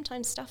day.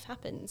 Sometimes stuff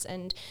happens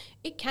and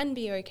it can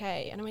be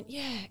okay. And I went,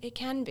 it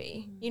can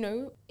be.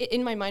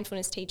 In my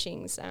mindfulness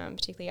teachings,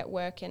 particularly at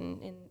work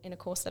and in a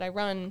course that I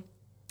run,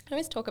 I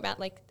always talk about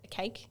like a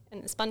cake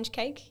and the sponge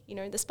cake.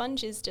 The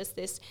sponge is just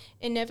this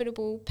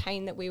inevitable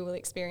pain that we will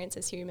experience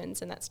as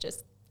humans, and that's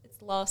just,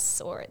 it's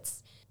loss or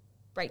it's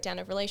breakdown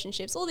of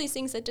relationships, all these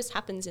things that just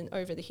happens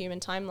over the human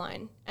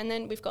timeline. And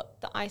then we've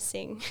got the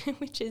icing,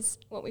 which is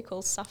what we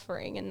call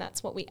suffering, and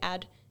that's what we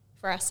add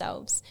for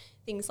ourselves.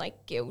 Things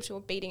like guilt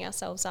or beating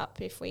ourselves up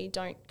if we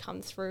don't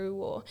come through,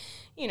 or,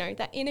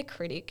 that inner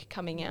critic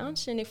coming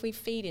out. And if we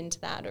feed into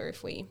that, or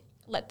if we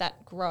let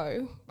that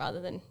grow rather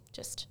than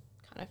just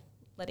kind of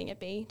letting it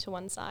be to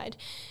one side,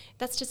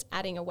 that's just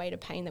adding a weight of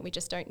pain that we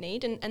just don't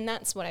need. And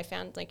that's what I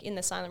found, like in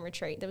the silent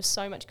retreat, there was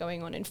so much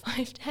going on in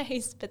 5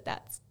 days, but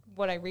that's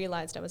what I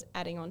realized I was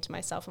adding on to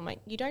myself. I'm like,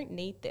 you don't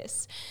need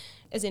this.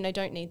 As in, I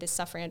don't need this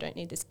suffering. I don't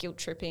need this guilt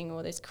tripping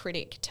or this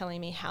critic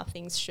telling me how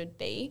things should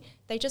be.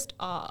 They just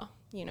are,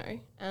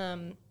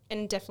 and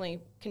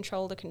definitely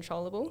control the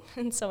controllable.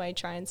 And so I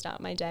try and start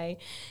my day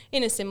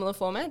in a similar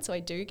format, so I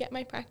do get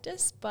my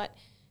practice, but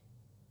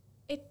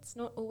it's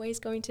not always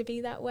going to be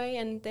that way.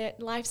 And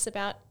life's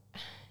about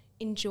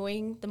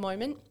enjoying the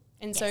moment.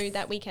 And so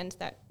that weekend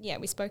that,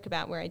 we spoke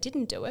about where I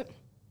didn't do it,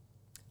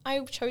 I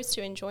chose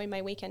to enjoy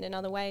my weekend in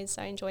other ways.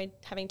 I enjoyed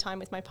having time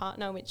with my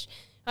partner, which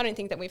I don't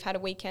think that we've had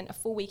a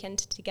full weekend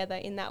together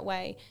in that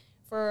way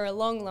for a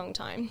long, long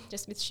time,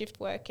 just with shift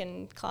work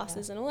and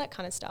classes and all that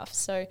kind of stuff.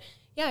 So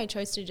yeah, I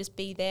chose to just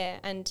be there.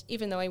 And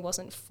even though I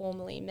wasn't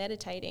formally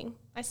meditating,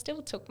 I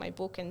still took my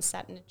book and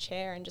sat in a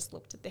chair and just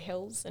looked at the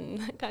hills and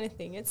that kind of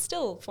thing. It's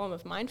still a form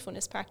of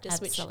mindfulness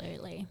practice,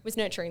 Absolutely. which was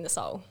nurturing the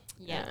soul.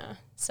 Yeah.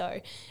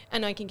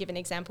 And I can give an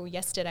example.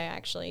 Yesterday, I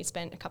actually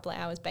spent a couple of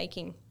hours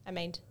baking. I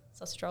made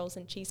sausage rolls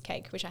and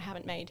cheesecake, which I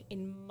haven't made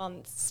in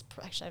months.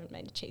 Actually, I haven't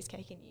made a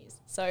cheesecake in years.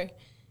 So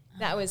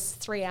that was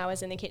 3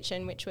 hours in the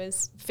kitchen, which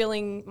was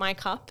filling my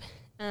cup.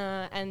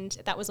 And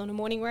that was on a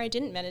morning where I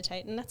didn't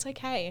meditate, and that's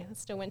okay. I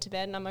still went to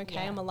bed and I'm okay.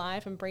 Yeah. I'm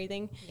alive. I'm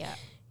breathing. Yeah.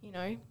 You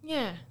know?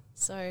 Yeah.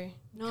 So,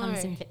 no.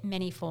 Comes in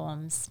many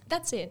forms.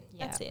 That's it.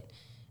 Yeah. That's it.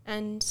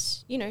 And,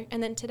 you know,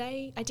 and then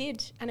today I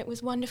did, and it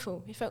was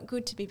wonderful. It felt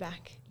good to be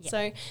back. Yeah.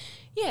 So,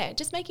 yeah,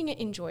 just making it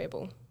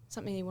enjoyable.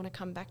 Something you want to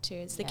come back to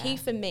is the key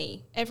for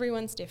me.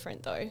 Everyone's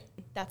different, though.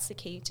 That's the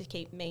key to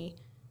keep me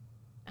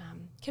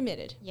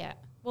committed. Yeah.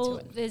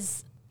 Well,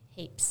 there's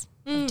heaps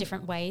of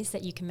different ways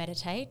that you can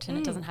meditate, and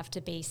it doesn't have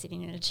to be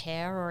sitting in a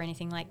chair or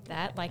anything like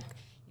that. Like,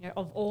 you know,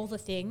 of all the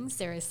things,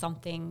 there is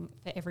something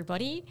for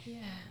everybody. Yeah.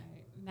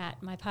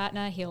 Matt, my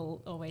partner,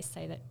 he'll always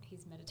say that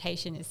his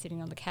meditation is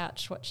sitting on the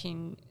couch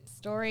watching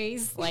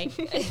stories. Like,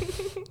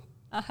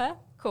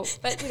 cool.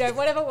 But, you know,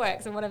 whatever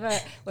works and whatever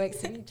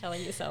works for you,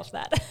 telling yourself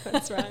that.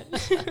 That's right.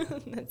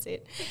 That's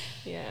it.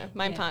 Yeah.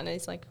 My partner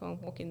is like,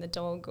 walking the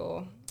dog,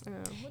 or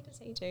what does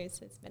he do?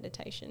 It's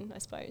meditation, I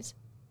suppose.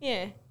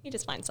 Yeah. He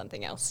just finds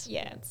something else.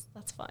 Yeah.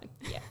 That's fine.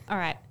 Yeah. All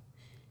right.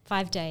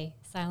 5-day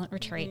silent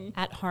retreat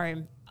at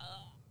home.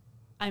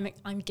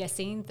 I'm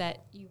guessing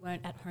that you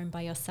weren't at home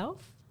by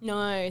yourself.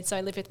 No. So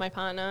I live with my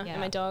partner and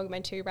my dog,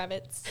 my 2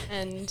 rabbits.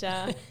 And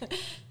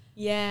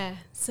yeah.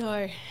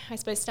 So I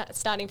suppose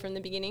starting from the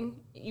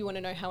beginning, you want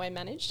to know how I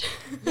managed?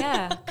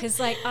 Yeah. Because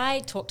like I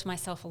talk to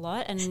myself a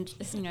lot, and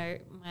you know,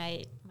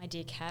 my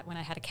dear cat, when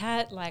I had a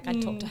cat, like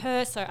I'd talk to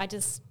her. So I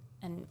just,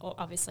 and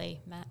obviously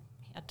Matt,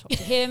 I'd talk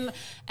to him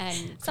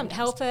and couldn't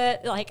help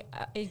it. Like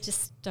I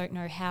just don't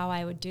know how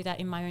I would do that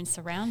in my own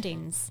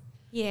surroundings.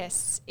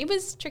 Yes, it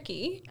was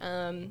tricky.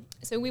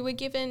 So we were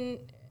given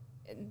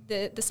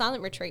the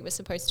silent retreat was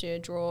supposed to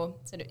draw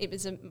it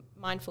was a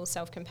mindful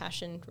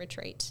self-compassion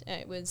retreat.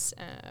 It was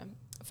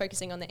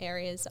focusing on the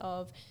areas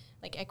of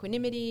like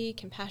equanimity,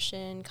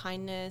 compassion,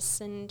 kindness,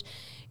 and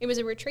it was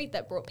a retreat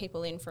that brought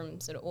people in from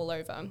sort of all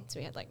over. So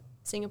we had like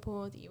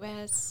Singapore, the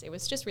US. It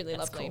was just really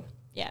lovely. Cool.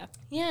 Yeah.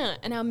 Yeah,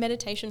 and our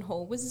meditation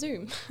hall was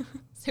Zoom.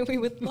 So we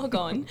would log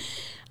on.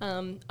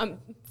 I'm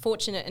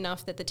fortunate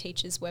enough that the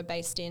teachers were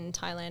based in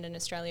Thailand and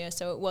Australia,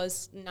 so it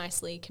was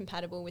nicely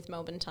compatible with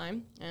Melbourne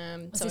time.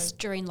 Was this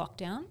during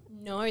lockdown?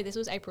 No, this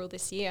was April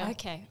this year.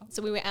 Okay.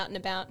 So we were out and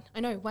about. I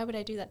know, why would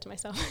I do that to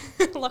myself?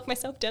 Lock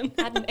myself down.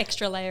 Add an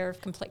extra layer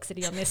of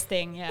complexity on this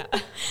thing, yeah.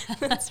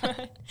 That's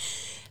right.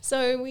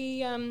 So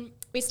we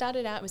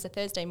started out, it was a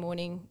Thursday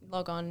morning,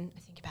 log on, I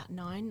think about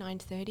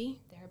 9:30,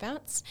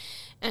 thereabouts.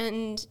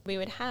 And we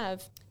would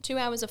have 2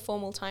 hours of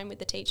formal time with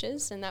the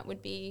teachers, and that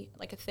would be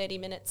like a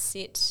 30-minute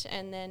sit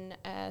and then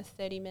a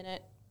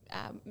 30-minute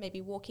maybe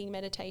walking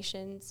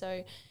meditation.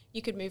 So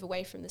you could move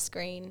away from the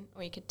screen,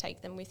 or you could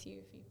take them with you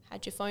if you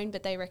had your phone,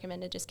 but they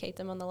recommended just keep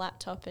them on the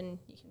laptop and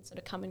you can sort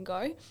of come and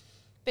go.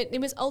 But it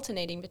was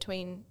alternating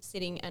between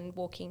sitting and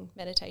walking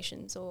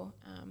meditations or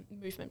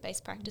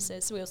movement-based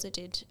practices. So we also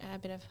did a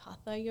bit of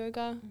hatha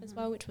yoga as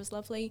well, which was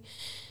lovely.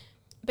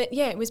 But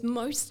yeah, it was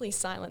mostly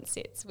silent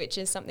sits, which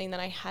is something that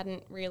I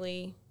hadn't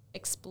really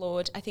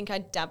explored. I think I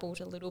dabbled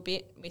a little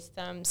bit with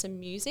some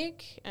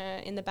music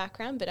in the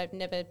background, but I've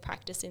never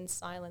practiced in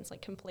silence,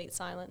 like complete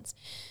silence.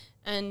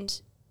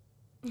 And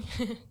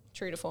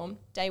true to form,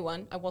 day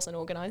one, I wasn't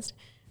organised.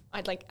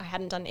 I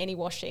hadn't done any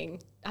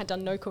washing. I'd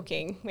done no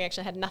cooking. We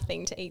actually had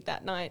nothing to eat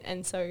that night.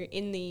 And so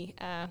in the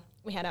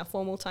we had our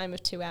formal time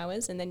of 2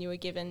 hours, and then you were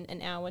given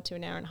an hour to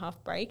an hour and a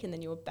half break, and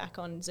then you were back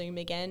on Zoom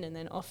again and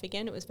then off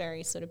again. It was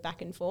very sort of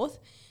back and forth.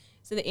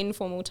 So the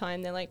informal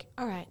time, they're like,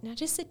 all right, now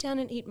just sit down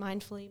and eat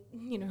mindfully,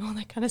 you know, all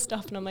that kind of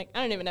stuff. And I'm like,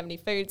 I don't even have any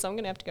food, so I'm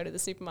going to have to go to the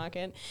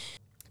supermarket.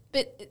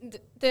 But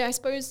I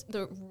suppose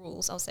the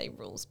rules, I'll say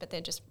rules, but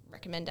they're just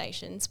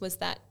recommendations, was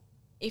that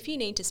if you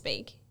need to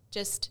speak,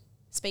 just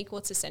speak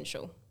what's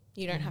essential.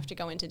 You don't have to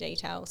go into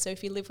detail. So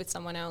if you live with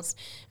someone else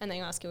and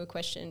they ask you a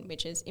question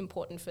which is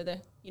important for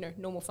the, you know,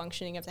 normal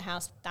functioning of the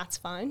house, that's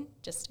fine.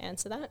 Just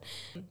answer that.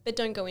 But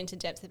don't go into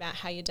depth about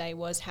how your day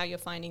was, how you're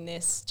finding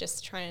this.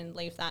 Just try and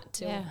leave that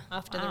till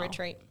after the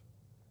retreat.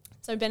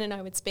 So Ben and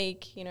I would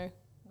speak, you know,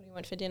 what do you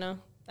want for dinner?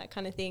 That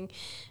kind of thing.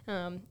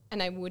 And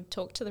I would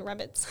talk to the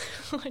rabbits.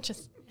 I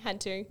just had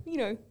to, you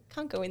know,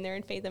 can't go in there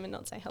and feed them and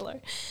not say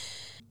hello.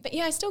 But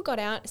yeah, I still got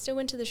out, still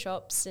went to the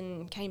shops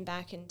and came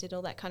back and did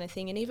all that kind of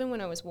thing. And even when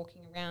I was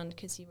walking around,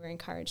 because you were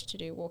encouraged to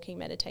do walking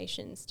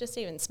meditations, just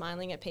even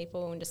smiling at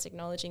people and just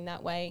acknowledging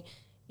that way,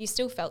 you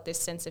still felt this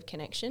sense of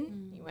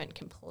connection. You weren't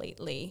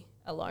completely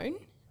alone.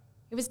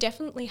 It was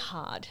definitely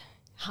hard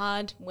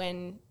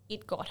when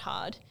it got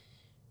hard.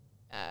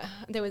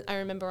 I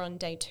remember on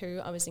day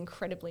 2, I was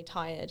incredibly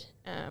tired.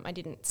 I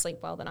didn't sleep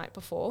well the night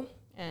before,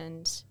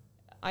 and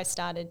I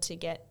started to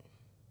get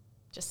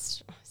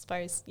just, I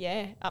suppose,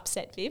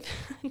 upset Viv.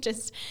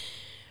 Just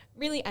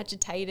really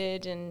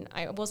agitated, and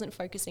I wasn't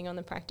focusing on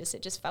the practice.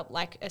 It just felt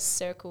like a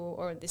circle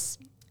or this,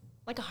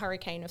 like a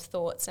hurricane of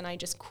thoughts, and I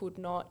just could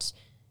not,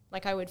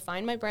 like I would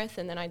find my breath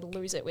and then I'd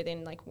lose it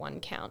within like one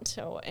count,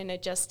 and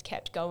it just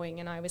kept going,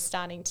 and I was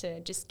starting to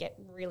just get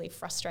really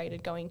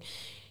frustrated going,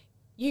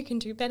 you can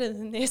do better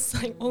than this.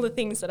 Like all the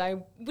things that I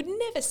would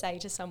never say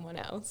to someone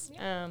else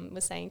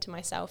was saying to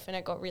myself, and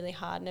it got really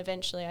hard, and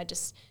eventually I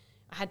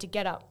had to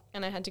get up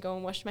and I had to go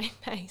and wash my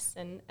face,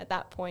 and at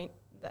that point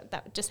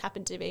that just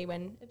happened to be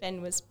when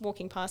Ben was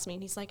walking past me,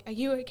 and he's like, are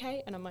you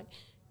okay? And I'm like,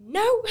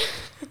 no.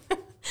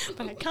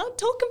 But I can't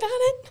talk about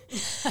it.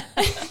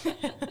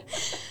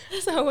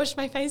 So I washed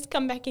my face,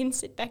 come back in,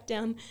 sit back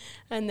down,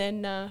 and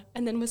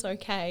then was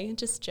okay.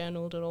 Just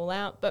journaled it all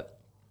out. But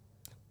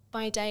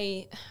by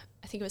I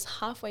think it was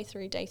halfway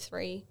through day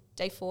 3,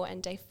 day 4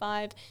 and day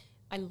 5,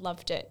 I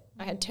loved it.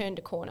 I had turned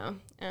a corner.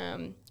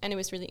 And it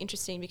was really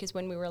interesting because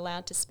when we were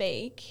allowed to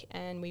speak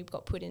and we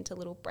got put into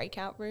little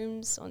breakout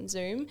rooms on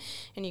Zoom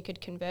and you could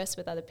converse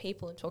with other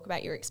people and talk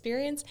about your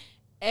experience,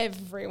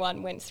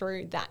 everyone went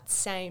through that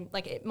same,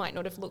 like it might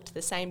not have looked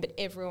the same, but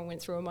everyone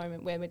went through a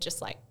moment where we're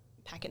just like,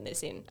 packing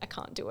this in, I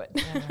can't do it.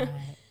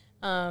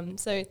 Right.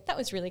 So that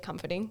was really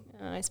comforting,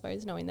 I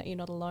suppose, knowing that you're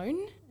not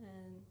alone.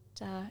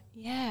 And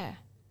it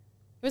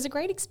was a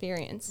great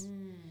experience.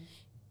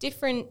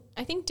 Different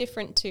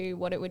to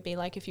what it would be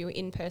like if you were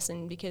in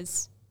person,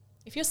 because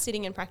if you're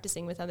sitting and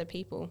practicing with other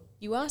people,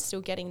 you are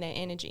still getting their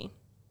energy.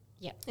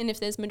 Yeah. And if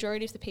there's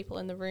majority of the people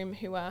in the room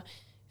who are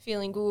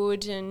feeling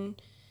good, and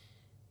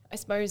I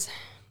suppose,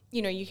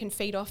 you know, you can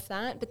feed off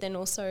that, but then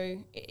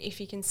also if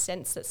you can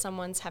sense that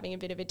someone's having a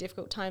bit of a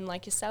difficult time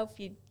like yourself,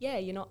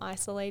 you're not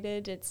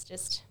isolated. It's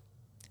just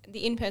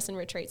the in-person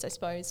retreats, I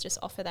suppose, just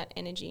offer that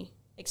energy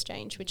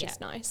exchange, which is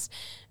nice.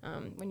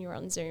 When you're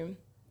on Zoom,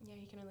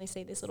 you can only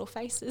see these little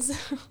faces.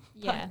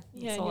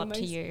 It's all up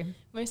to you.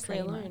 Mostly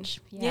alone. Much.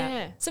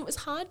 So it was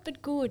hard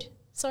but good.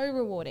 So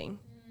rewarding.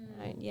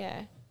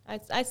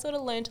 I sort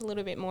of learned a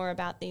little bit more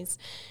about these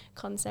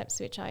concepts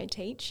which I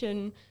teach,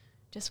 and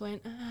just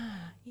went,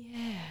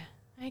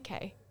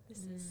 okay,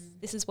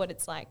 this is what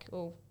it's like,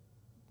 or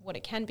what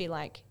it can be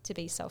like to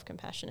be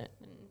self-compassionate,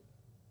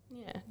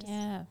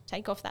 and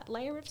take off that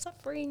layer of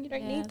suffering. You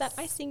don't need that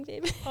icing,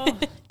 Viv.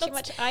 Too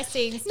much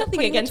icing. Stop nothing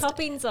putting against the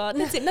toppings on.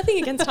 That's it. Nothing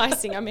against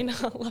icing. I mean,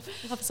 I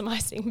love some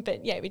icing,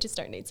 but we just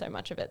don't need so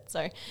much of it.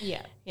 So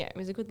it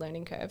was a good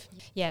learning curve.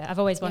 Yeah, I've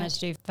always wanted to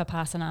do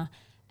Vipassana,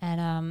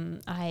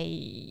 and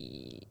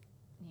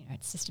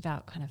it's just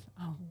about kind of,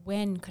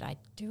 when could I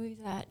do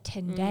that?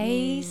 10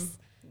 days?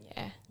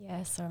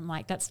 Yeah, so I'm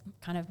like, that's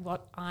kind of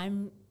what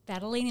I'm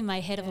battling in my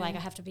head of like, I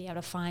have to be able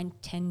to find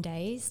 10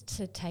 days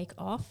to take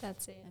off.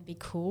 That's it. And be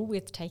cool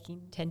with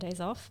taking 10 days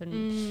off,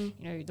 and,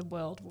 the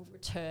world will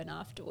return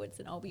afterwards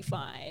and I'll be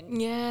fine.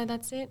 Yeah,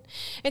 that's it.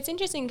 It's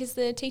interesting because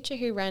the teacher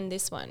who ran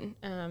this one,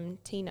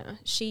 Tina,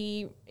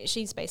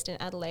 she's based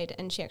in Adelaide,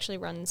 and she actually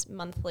runs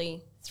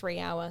monthly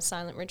 3-hour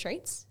silent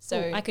retreats.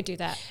 So I could do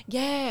that.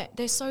 Yeah,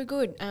 they're so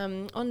good.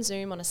 On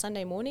Zoom on a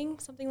Sunday morning,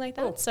 something like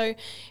that. So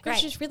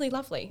it's just really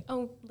lovely.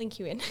 I'll link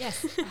you in.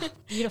 Yes.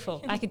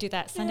 Beautiful. I could do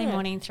that. Sunday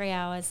morning, 3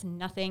 hours,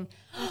 nothing.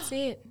 That's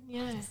it.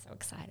 Yeah. I'm just so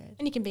excited.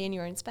 And you can be in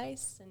your own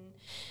space. And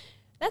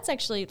that's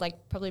actually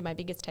like probably my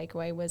biggest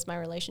takeaway was my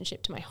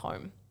relationship to my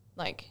home.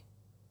 Like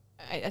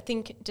I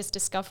think just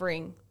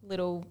discovering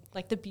little,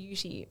 like the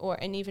beauty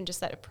and even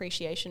just that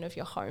appreciation of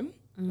your home.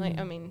 Like,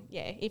 I mean,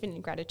 even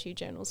in gratitude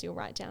journals, you'll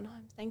write down,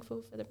 I'm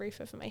thankful for the roof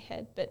over my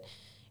head. But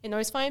in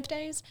those 5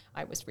 days,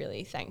 I was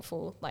really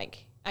thankful.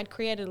 Like I'd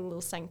created a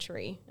little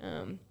sanctuary.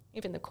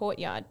 Even the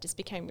courtyard just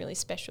became really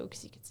special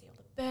because you could see all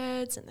the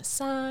birds and the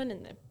sun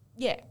and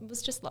it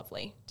was just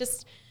lovely.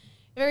 Just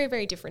a very,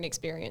 very different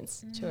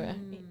experience to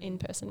an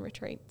in-person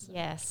retreat. So.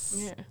 Yes.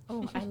 Yeah.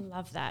 Oh, I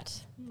love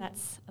that.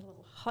 That's a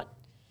little hot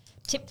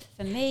tip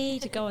for me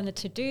to go on the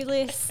to-do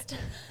list.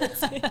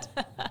 That's it.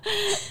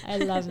 I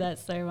love that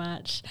so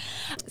much.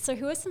 So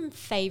who are some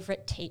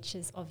favourite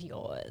teachers of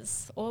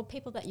yours, or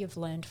people that you've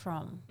learned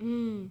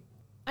from?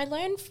 I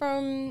learned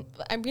from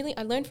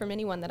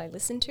anyone that I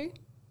listen to.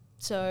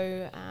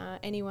 So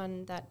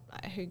anyone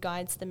who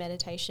guides the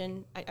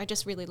meditation, I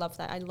just really love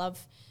that.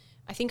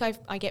 I think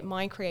I get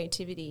my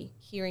creativity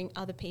hearing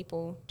other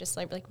people just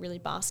like really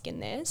bask in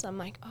theirs. I'm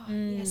like,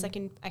 yes, I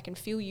can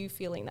feel you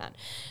feeling that.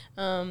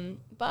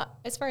 But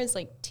as far as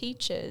like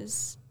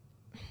teachers,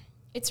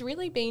 it's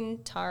really been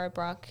Tara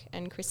Brach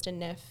and Kristin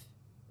Neff,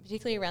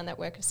 particularly around that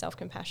work of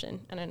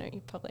self-compassion. And I know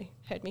you've probably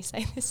heard me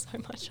say this so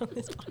much on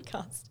this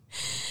podcast.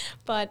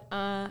 But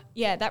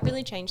that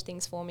really changed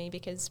things for me,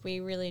 because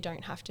we really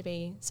don't have to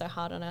be so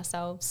hard on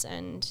ourselves.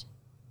 And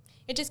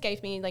it just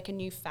gave me like a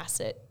new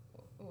facet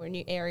or a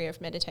new area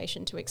of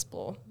meditation to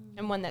explore,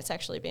 and one that's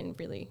actually been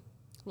really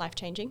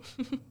life-changing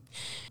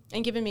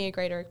and given me a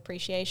greater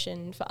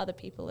appreciation for other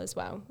people as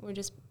well.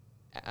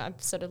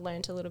 I've sort of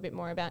learned a little bit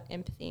more about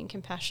empathy and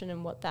compassion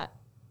and what that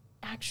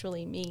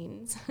actually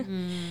means.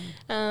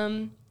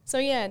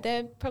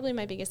 They're probably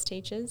my biggest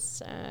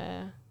teachers,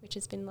 which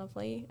has been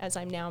lovely as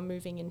I'm now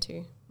moving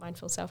into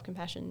mindful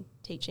self-compassion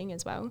teaching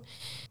as well.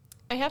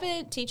 I have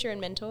a teacher and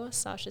mentor,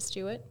 Sasha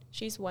Stewart.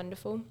 She's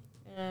wonderful.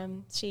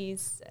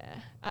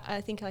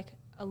 I think like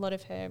a lot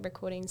of her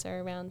recordings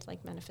are around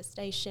like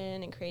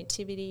manifestation and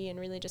creativity and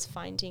really just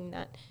finding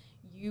that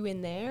you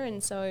in there.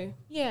 And so,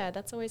 yeah,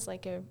 that's always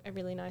like a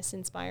really nice,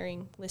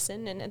 inspiring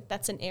listen. And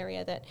that's an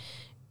area that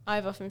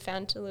I've often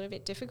found a little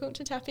bit difficult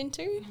to tap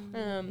into.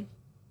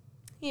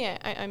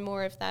 I'm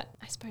more of that,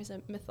 I suppose,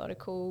 a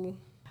methodical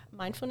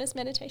mindfulness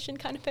meditation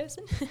kind of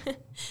person.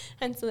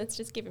 And so that's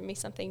just given me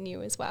something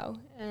new as well.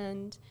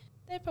 And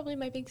they're probably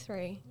my big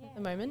three at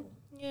the moment.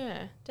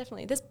 Yeah,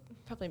 definitely. There's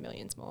probably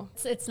millions more.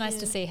 It's nice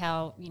to see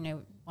how,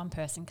 one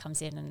person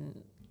comes in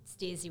and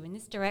steers you in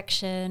this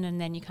direction, and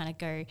then you kind of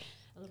go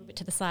a little bit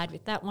to the side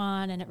with that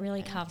one, and it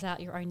really carves out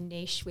your own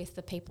niche with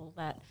the people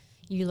that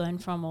you learn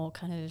from or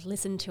kind of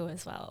listen to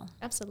as well.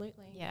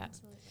 Absolutely. Yeah.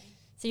 Absolutely.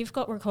 So you've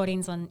got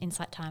recordings on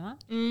Insight Timer.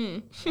 Yeah.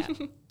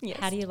 Yes.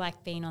 How do you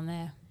like being on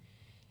there?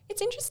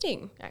 It's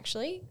interesting,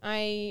 actually.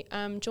 I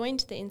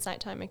joined the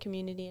Insight Timer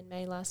community in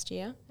May last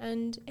year,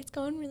 and it's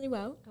gone really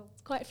well.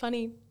 It's quite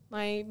funny.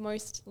 My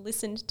most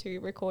listened to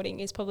recording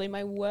is probably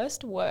my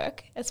worst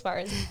work as far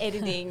as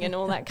editing and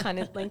all that kind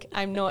of, like,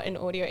 I'm not an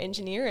audio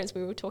engineer, as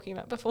we were talking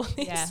about before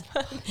this. Yeah,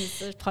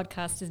 the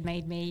podcast has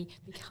made me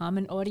become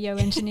an audio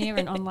engineer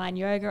and online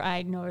yoga.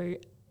 I know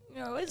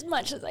as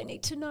much as I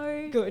need to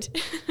know. Good.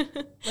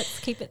 Let's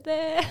keep it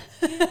there.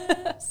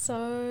 Yeah.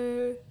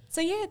 So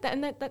yeah,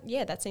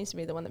 that seems to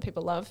be the one that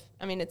people love.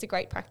 I mean, it's a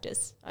great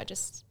practice. I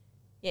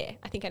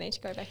think I need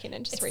to go back in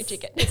and just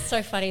rejig it. It's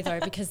so funny though,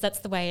 because that's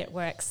the way it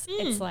works.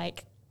 It's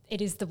like,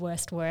 it is the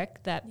worst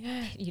work that,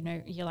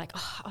 you're like,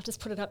 I'll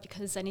just put it up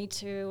because I need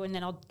to, and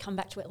then I'll come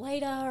back to it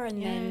later.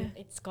 And then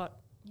it's got,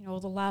 all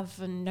the love,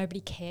 and nobody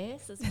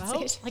cares as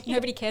well. Like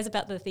nobody cares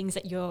about the things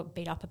that you're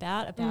beat up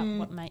about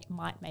what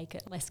might make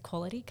it less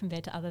quality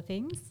compared to other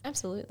things.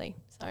 Absolutely.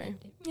 So it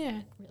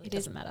really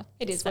doesn't matter.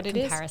 It is what it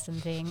is. Comparison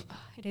thing.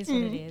 It is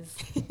what it is.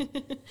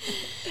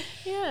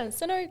 Yeah.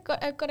 So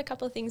I've got a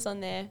couple of things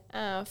on there.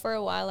 For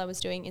a while I was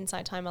doing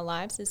Insight Timer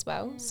lives as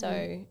well.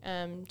 So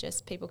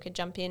just people could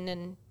jump in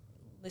and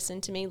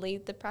listen to me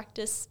lead the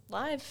practice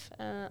live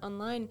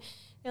online.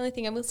 The only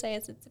thing I will say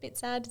is it's a bit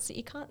sad is that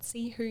you can't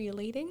see who you're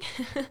leading.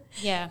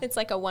 Yeah. It's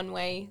like a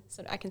one-way,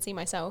 so I can see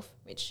myself,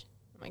 which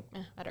I'm like,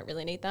 I don't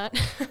really need that.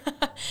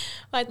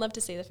 I'd love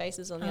to see the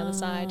faces on the other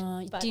side.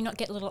 Do you not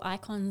get little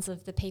icons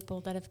of the people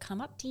that have come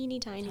up?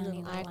 Teeny tiny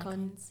little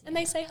icons. And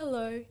they say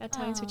hello at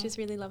times, which is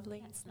really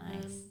lovely. That's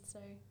nice. So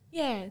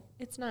yeah,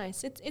 it's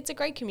nice. It's a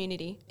great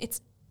community. It's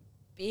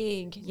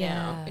big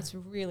now. It's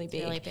really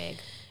big. It's really big.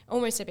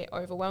 Almost a bit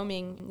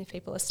overwhelming if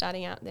people are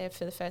starting out there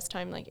for the first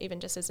time, like even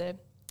just as a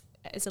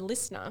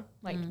listener,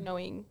 like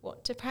knowing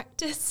what to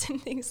practice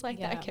and things like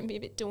that can be a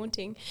bit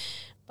daunting.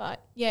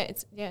 But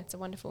it's a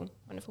wonderful,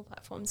 wonderful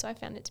platform. So I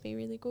found it to be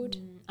really good.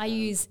 I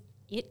use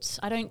it.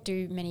 I don't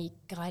do many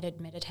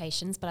guided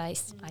meditations, but I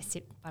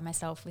sit by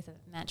myself with a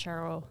mantra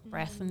or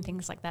breath and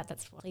things like that.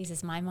 That's what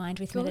pleases my mind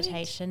with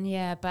meditation.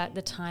 Yeah, but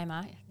the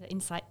timer, the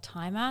Insight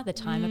Timer, the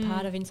timer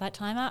part of Insight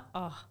Timer,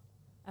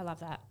 I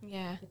love that.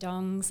 Yeah. The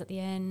dongs at the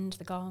end,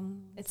 the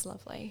gong. It's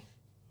lovely.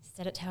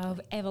 Set it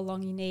however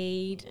long you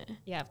need.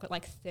 Yeah, I've got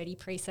like 30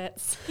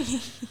 presets.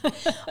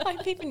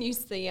 I've even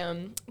used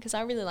the, because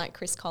I really like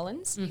Chris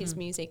Collins. His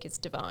music is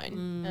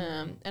divine.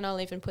 And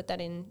I'll even put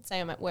that in, say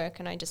I'm at work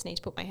and I just need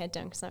to put my head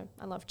down because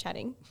I love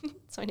chatting.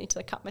 So I need to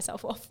like cut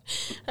myself off.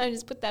 I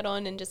just put that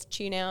on and just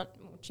tune out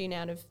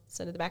of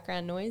sort of the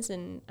background noise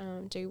and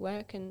do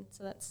work. And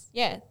so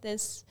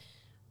there's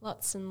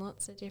lots and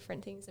lots of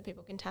different things that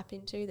people can tap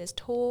into. There's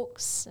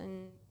talks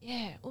and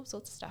all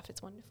sorts of stuff.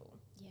 It's wonderful.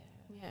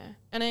 Yeah,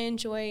 and I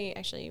enjoy,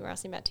 actually you were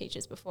asking about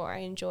teachers before, I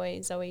enjoy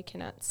Zoe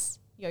Knut's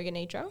Yoga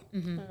Nidra.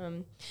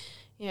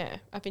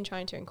 I've been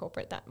trying to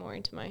incorporate that more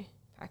into my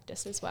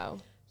practice as well.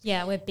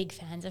 Yeah, we're big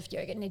fans of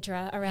Yoga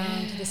Nidra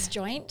around this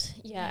joint.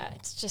 Yeah,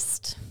 it's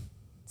just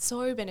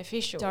so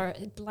beneficial.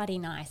 Bloody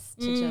nice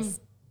to just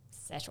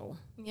settle.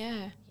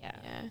 Yeah.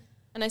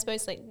 And I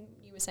suppose like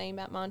you were saying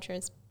about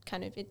mantras,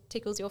 kind of it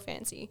tickles your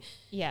fancy.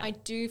 Yeah. I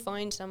do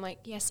find I'm like,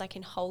 yes, I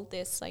can hold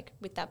this like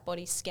with that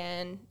body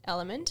scan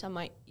element. I'm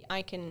like,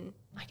 I can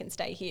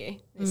stay here.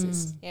 This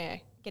is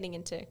getting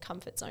into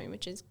comfort zone,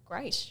 which is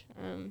great.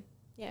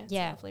 It's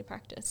a lovely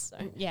practice.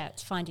 So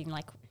it's finding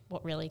like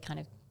what really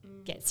kind of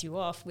gets you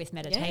off with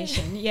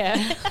meditation.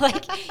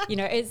 Like,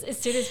 as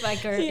soon as I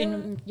go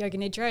in Yoga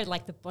Nidra,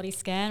 like the body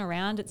scan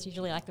around, it's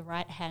usually like the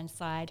right hand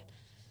side,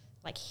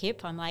 like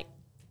hip, I'm like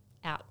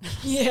out.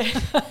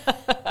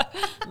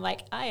 I'm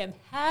like, I am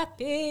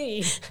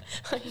happy.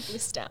 I'm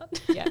blissed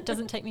out. It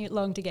doesn't take me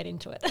long to get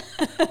into it.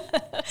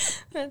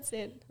 That's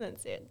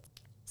it.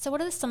 So what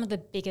are some of the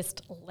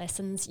biggest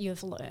lessons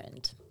you've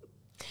learned?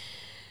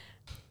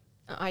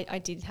 I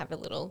did have a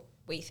little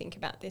think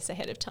about this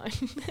ahead of time.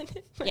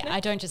 I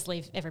don't just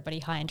leave everybody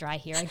high and dry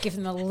here. I give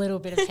them a little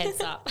bit of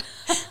heads up.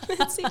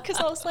 That's it, because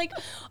I was like,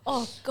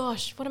 oh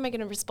gosh, what am I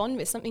going to respond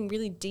with? Something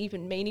really deep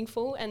and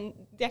meaningful. And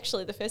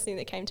actually the first thing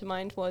that came to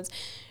mind was,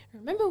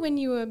 remember when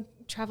you were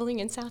traveling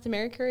in South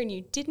America and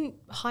you didn't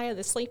hire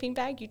the sleeping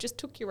bag, you just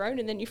took your own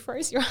and then you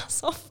froze your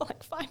ass off for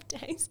like 5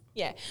 days.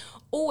 Yeah.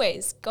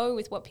 Always go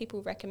with what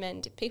people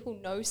recommend. If people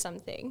know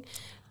something,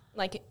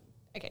 like,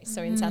 okay,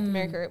 so in South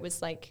America it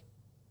was like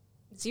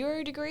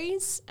 0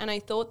 degrees and I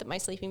thought that my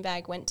sleeping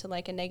bag went to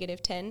like a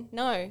 -10.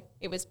 No,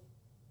 it was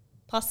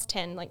plus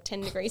 10, like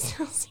 10 degrees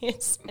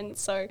Celsius. And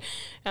so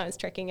I was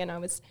trekking and I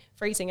was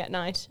freezing at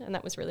night and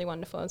that was really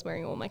wonderful. I was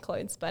wearing all my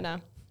clothes, but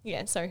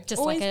yeah, so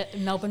just like a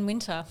Melbourne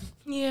winter.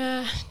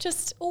 Yeah,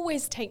 just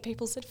always take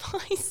people's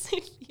advice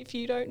if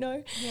you don't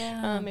know.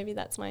 Yeah. Maybe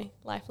that's my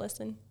life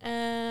lesson.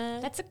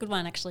 That's a good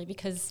one, actually,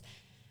 because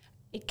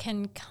it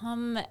can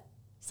come,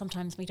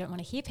 sometimes we don't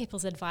want to hear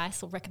people's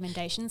advice or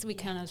recommendations. We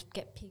kind of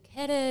get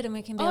pig-headed and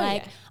we can be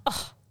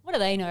what do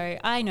they know?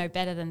 I know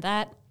better than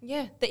that.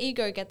 Yeah, the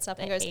ego gets up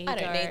and goes, I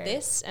don't need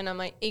this. And I'm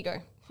like,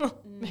 ego,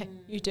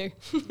 you do.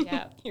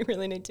 Yeah. You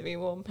really need to be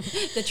warm.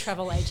 The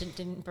travel agent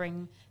didn't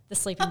bring the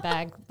sleeping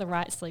bag, the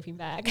right sleeping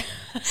bag.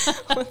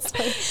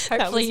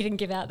 Hopefully you didn't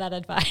give out that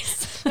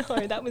advice.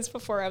 No, that was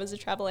before I was a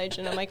travel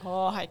agent. I'm like,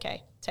 oh,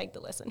 okay, take the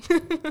lesson.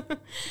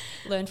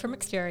 Learn from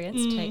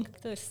experience,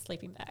 take the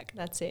sleeping bag.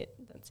 That's it.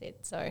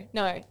 So,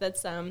 no,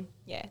 that's, that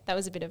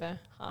was a bit of a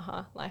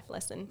life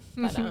lesson.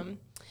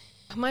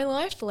 But my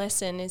life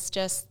lesson is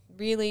just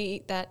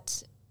really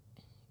that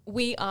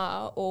we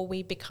are or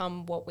we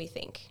become what we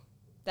think.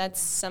 That's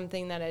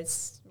something that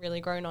has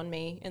really grown on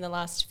me in the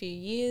last few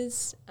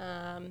years.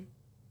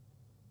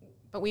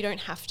 But we don't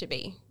have to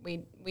be.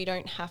 We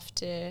don't have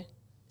to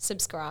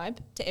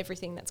subscribe to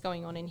everything that's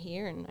going on in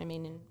here, and I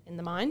mean in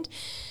the mind.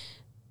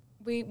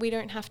 We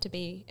don't have to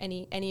be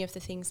any of the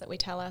things that we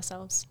tell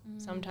ourselves.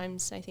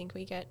 Sometimes I think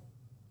we get,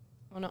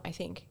 well, not I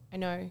think, I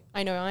know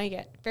I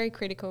get very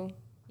critical.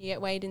 You get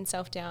weighed in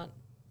self-doubt.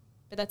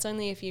 But that's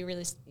only if you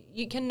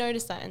can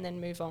notice that and then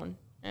move on.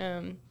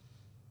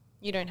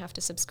 You don't have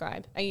to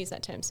subscribe. I use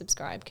that term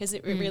subscribe because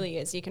it really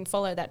is. You can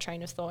follow that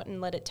train of thought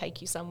and let it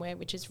take you somewhere,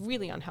 which is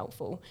really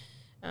unhelpful.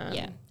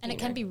 And it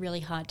can be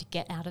really hard to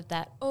get out of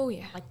that. Oh,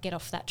 yeah. Like get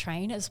off that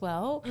train as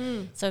well.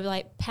 So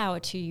like power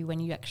to you when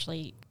you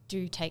actually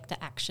do take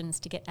the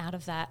actions to get out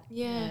of that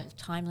in a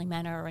timely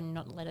manner and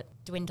not let it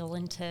dwindle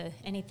into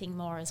anything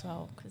more as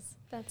well, because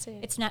that's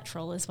it. It's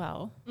natural as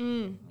well.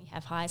 We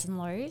have highs and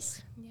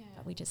lows,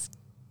 but we just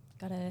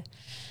got to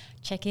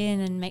check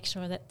in and make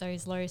sure that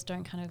those lows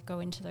don't kind of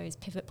go into those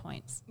pivot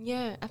points.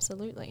 Yeah,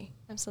 absolutely.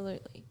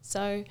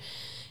 So,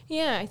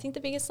 yeah, I think the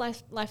biggest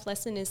life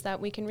lesson is that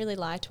we can really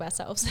lie to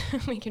ourselves.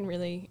 We can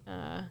really,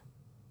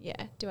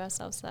 do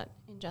ourselves that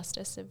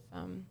injustice of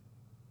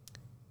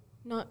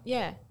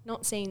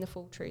not seeing the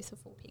full truth, the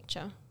full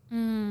picture.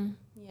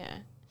 Yeah.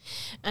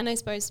 And I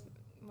suppose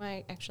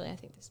I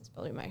think this is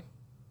probably my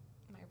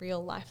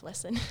real life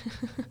lesson.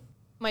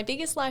 My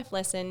biggest life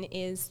lesson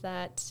is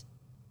that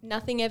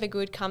nothing ever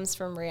good comes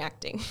from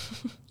reacting.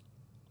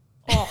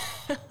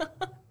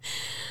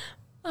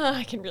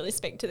 I can really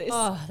speak to this.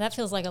 Oh, that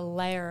feels like a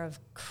layer of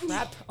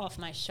crap off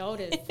my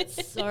shoulders.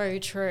 It's so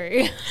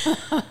true.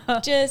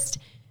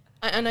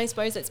 And I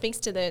suppose it speaks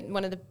to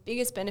one of the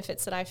biggest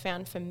benefits that I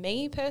found for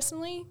me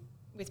personally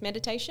with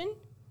meditation.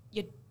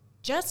 You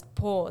just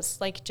pause,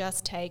 like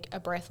just take a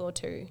breath or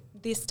two.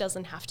 This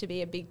doesn't have to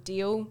be a big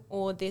deal,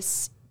 or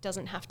this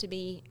doesn't have to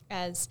be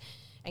as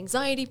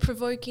anxiety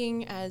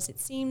provoking as it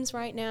seems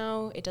right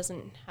now. It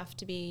doesn't have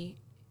to be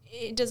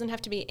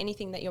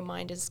anything that your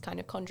mind is kind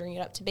of conjuring it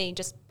up to be.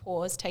 Just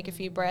pause, take a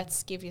few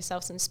breaths, give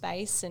yourself some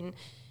space and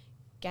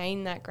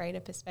gain that greater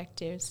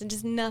perspective. So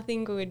just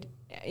nothing good,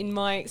 in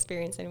my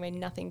experience anyway,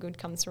 nothing good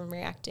comes from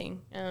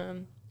reacting.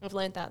 I've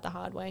learned that the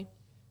hard way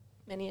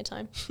many a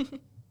time.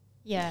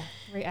 Yeah,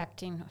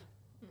 reacting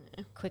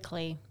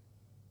quickly,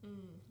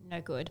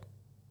 no good.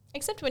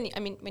 Except when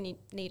you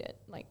need it,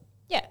 like,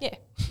 yeah.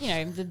 You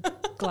know, the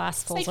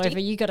glass falls over,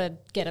 you got to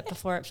get it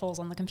before it falls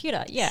on the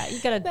computer. Yeah, you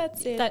got to.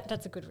 That's it.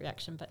 That's a good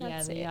reaction. But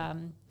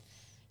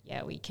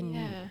we can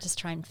just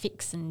try and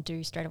fix and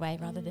do straight away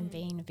rather than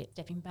being a bit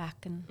stepping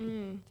back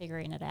and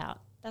figuring it out.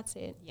 That's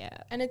it. Yeah,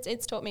 and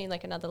it's taught me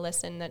like another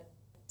lesson that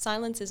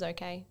silence is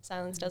okay.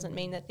 Silence doesn't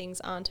mean that things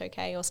aren't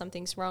okay or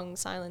something's wrong.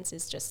 Silence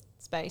is just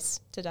space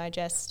to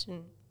digest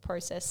and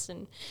process,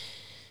 and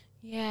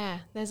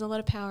there's a lot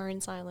of power in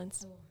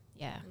silence.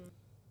 Yeah.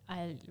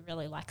 I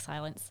really like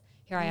silence.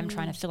 Here I am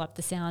trying to fill up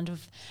the sound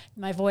of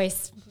my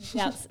voice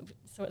so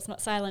it's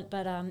not silent.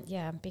 But I'm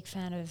a big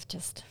fan of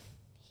just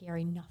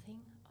hearing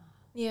nothing.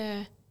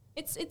 Yeah.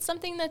 It's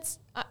something that's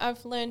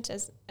I've learned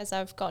as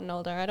I've gotten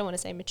older. I don't want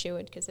to say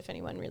matured, because if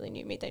anyone really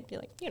knew me, they'd be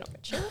like, you're not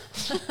mature.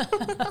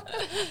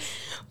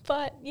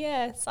 But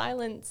yeah,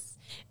 silence.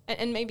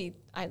 And maybe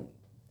I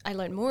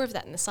learned more of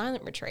that in the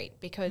silent retreat,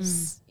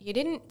 because you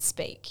didn't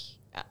speak.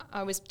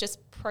 I was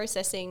just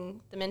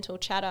processing the mental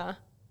chatter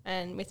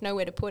and with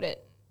nowhere to put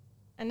it.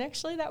 And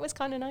actually that was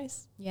kind of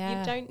nice. Yeah.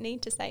 You don't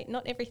need to say,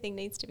 not everything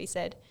needs to be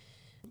said.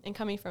 And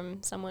coming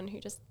from someone who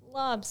just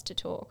loves to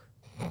talk,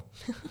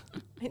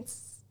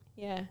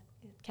 it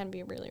can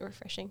be really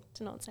refreshing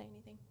to not say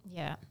anything.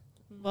 Yeah.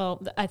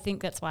 Well, I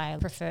think that's why I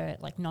prefer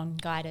like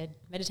non-guided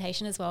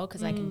meditation as well,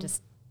 because I can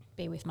just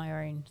be with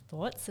my own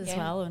thoughts as Yeah.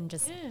 well and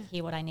just Yeah.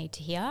 hear what I need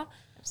to hear.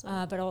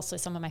 Absolutely. But also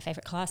some of my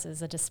favourite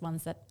classes are just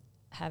ones that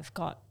have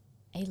got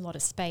a lot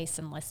of space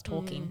and less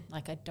talking.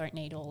 Like I don't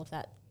need all of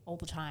that all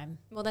the time.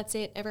 Well, that's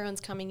it. Everyone's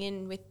coming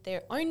in with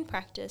their own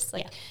practice.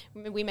 Like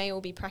we may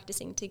all be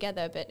practicing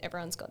together, but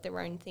everyone's got their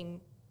own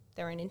thing,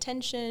 their own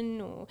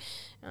intention or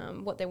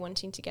what they're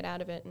wanting to get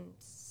out of it. And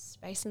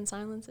space and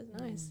silence is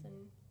nice.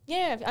 And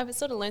yeah, I've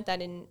sort of learned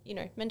that in,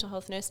 mental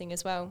health nursing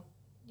as well.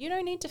 You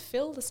don't need to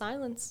fill the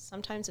silence.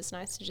 Sometimes it's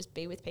nice to just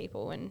be with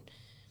people. And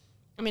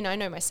I mean, I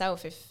know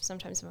myself, if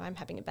I'm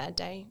having a bad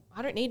day,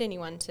 I don't need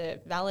anyone to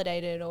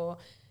validate it or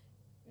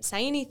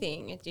say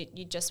anything.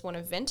 You just want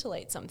to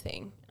ventilate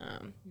something.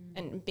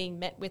 And being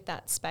met with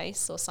that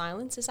space or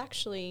silence is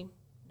actually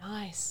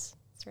nice.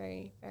 It's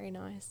very, very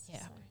nice. Yeah.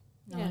 So,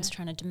 No one's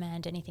trying to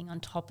demand anything on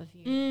top of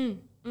you.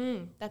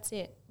 that's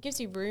it. Gives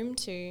you room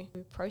to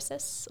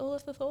process all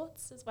of the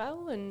thoughts as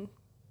well. And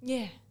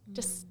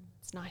just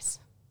it's nice.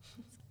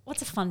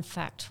 What's a fun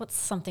fact? What's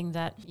something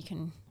that you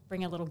can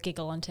bring a little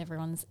giggle onto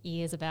everyone's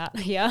ears about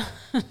here?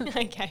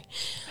 Okay.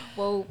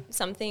 Well,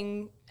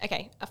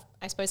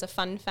 I suppose a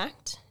fun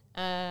fact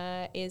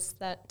is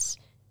that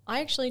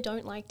I actually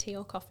don't like tea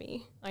or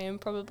coffee. I am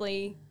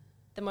probably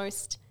the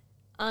most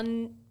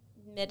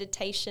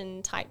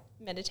meditation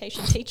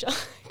teacher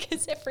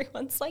because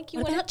everyone's like,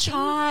 What about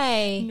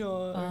chai?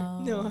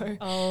 No.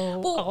 Oh.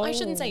 Well, I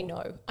shouldn't say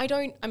no. I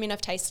don't. I mean,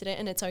 I've tasted it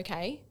and it's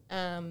okay.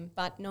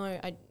 But no,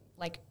 I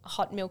like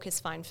hot milk is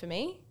fine for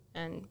me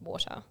and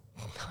water.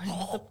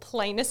 The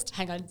plainest.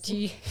 Hang on. Do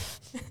you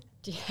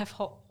have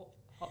hot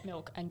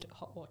milk and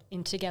hot water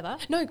in together?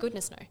 No,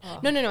 goodness, no. Oh.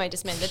 No. I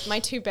just meant that my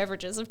two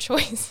beverages of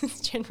choice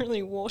is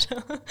generally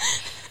water.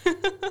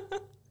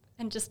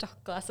 And just a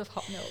glass of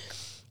hot milk.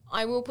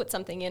 I will put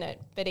something in it,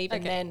 but even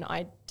Okay. then,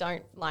 I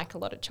don't like a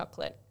lot of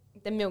chocolate.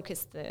 The milk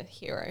is the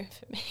hero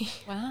for me.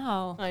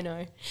 Wow. I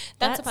know.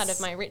 That's a part of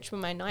That's-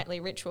 my nightly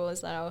ritual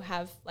is that I'll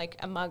have like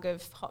a mug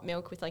of hot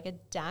milk with like a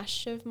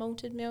dash of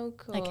malted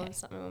milk or Okay.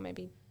 something, or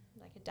maybe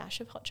like a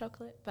dash of hot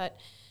chocolate. But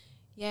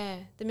yeah,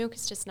 the milk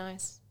is just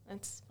nice.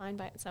 It's fine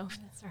by itself.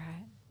 That's all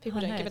right. People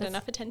Oh, don't no, give it that's-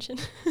 enough attention.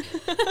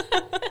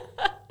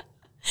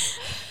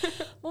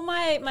 Well,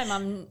 my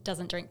mum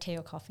doesn't drink tea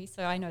or coffee,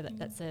 so I know that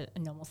that's a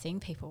normal thing.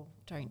 People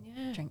don't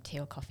Yeah. drink tea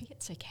or coffee.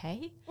 It's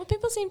okay. Well,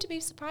 people seem to be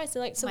surprised.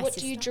 They're like, so My what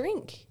do you sister.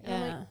 drink? And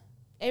I'm Yeah. like,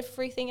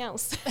 everything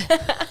else.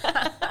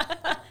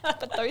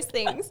 But those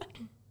things.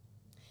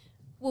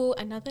 Well,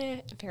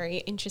 another very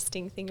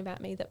interesting thing about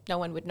me that no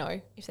one would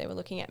know if they were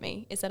looking at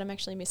me is that I'm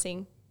actually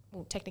missing,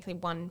 well, technically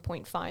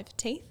 1.5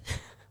 teeth.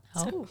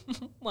 So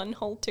one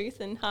whole tooth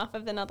and half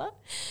of another.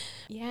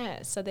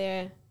 Yeah, so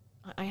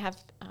I have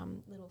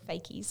little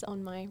fakies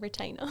on my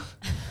retainer.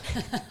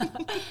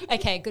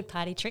 Okay, good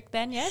party trick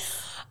then,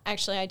 yes?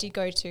 Actually, I did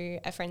go to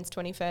a friend's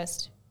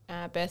 21st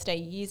birthday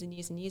years and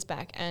years and years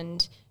back,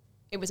 and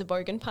it was a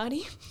bogan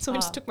party. So I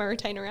just took my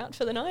retainer out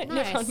for the night, and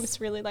everyone Nice.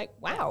 was really like,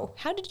 wow,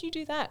 how did you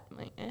do that? I'm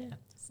like,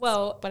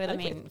 Well, what I I live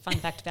mean, with. fun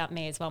fact about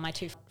me as well, my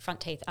two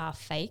front teeth are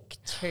fake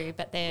too,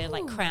 but they're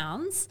like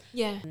crowns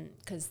Yeah.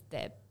 because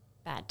they're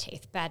bad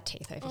teeth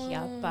over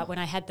here. But when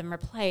I had them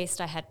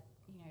replaced, I had,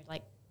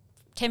 like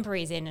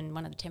temporaries in, and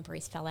one of the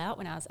temporaries fell out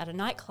when I was at a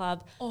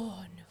nightclub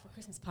Oh, no. for a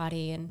Christmas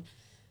party. And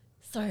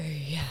so,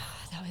 yeah,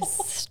 that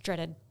was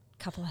dreaded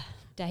couple of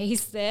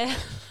days there.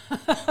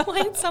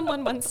 Why did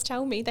someone once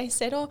tell me, they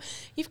said, oh,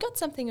 you've got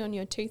something on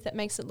your tooth that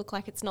makes it look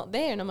like it's not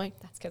there. And I'm like,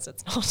 that's because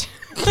it's not.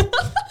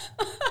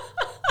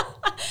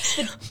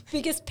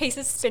 Biggest piece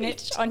of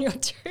spinach on your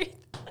tooth.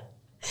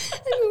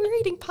 And we were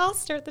eating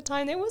pasta at the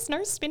time. There was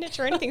no spinach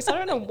or anything. So I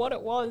don't know what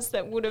it was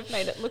that would have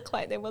made it look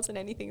like there wasn't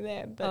anything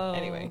there. But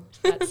anyway.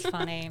 That's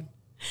funny.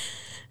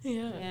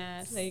 Yeah.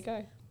 Yes. So there you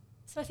go.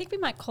 So I think we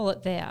might call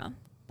it there.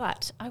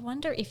 But I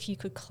wonder if you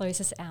could close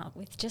us out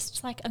with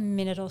just like a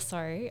minute or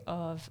so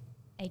of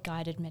a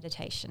guided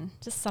meditation,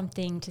 just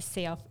something to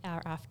see off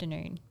our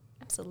afternoon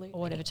Absolutely.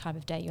 or whatever time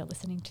of day you're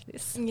listening to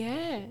this.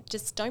 Yeah.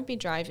 Just don't be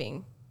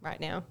driving right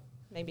now.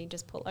 Maybe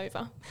just pull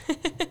over.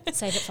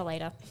 Save it for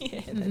later.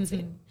 Yeah, that's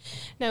it.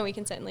 No, we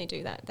can certainly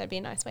do that. That'd be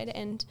a nice way to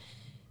end.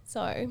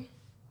 So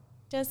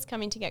just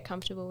coming to get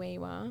comfortable where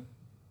you are,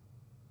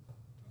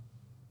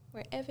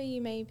 wherever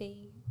you may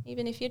be.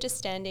 Even if you're just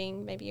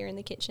standing, maybe you're in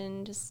the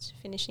kitchen just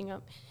finishing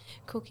up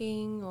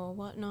cooking or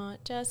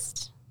whatnot,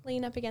 just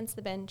lean up against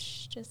the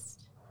bench.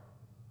 Just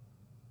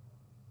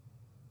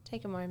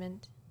take a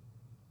moment.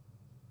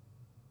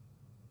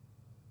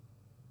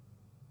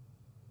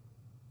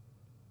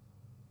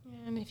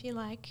 And if you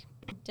like,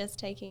 just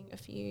taking a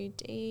few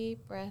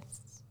deep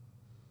breaths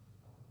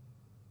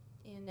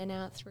in and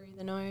out through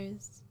the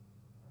nose.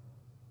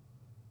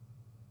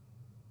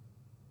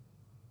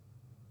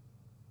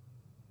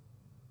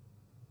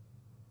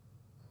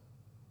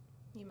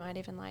 You might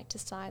even like to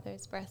sigh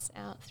those breaths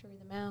out through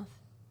the mouth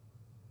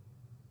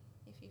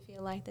if you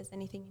feel like there's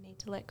anything you need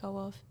to let go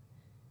of.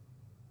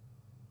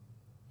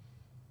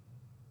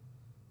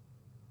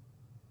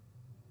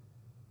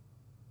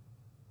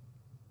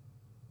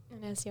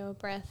 And as your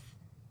breath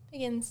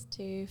begins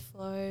to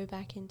flow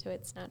back into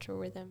its natural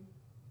rhythm,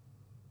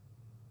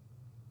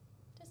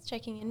 just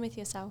checking in with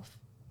yourself,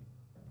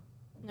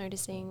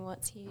 noticing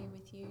what's here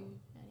with you,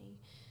 any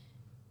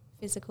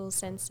physical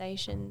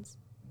sensations.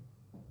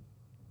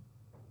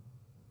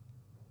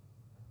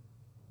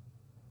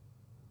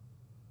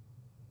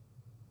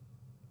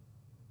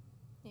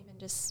 Even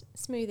just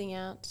smoothing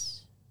out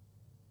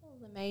all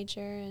the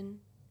major and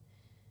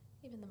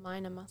even the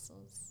minor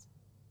muscles.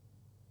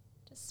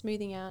 Just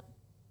smoothing out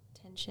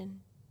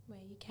tension where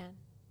you can.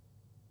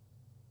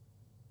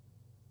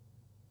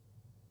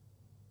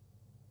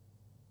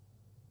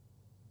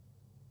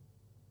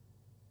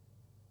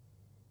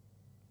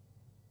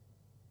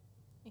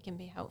 It can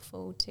be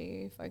helpful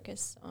to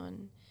focus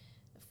on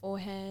the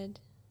forehead,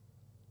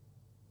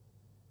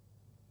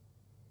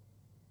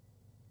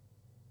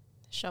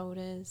 the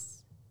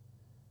shoulders,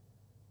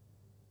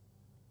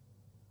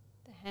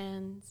 the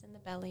hands and the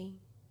belly,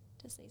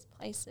 just these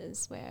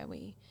places where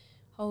we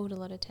hold a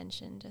lot of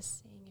tension,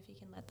 just seeing if you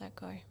can let that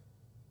go.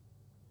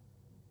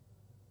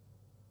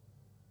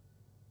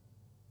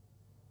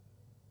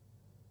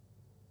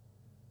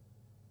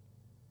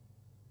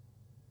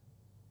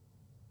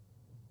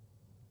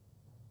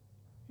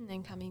 And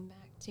then coming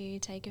back to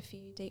take a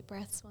few deep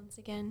breaths once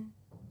again.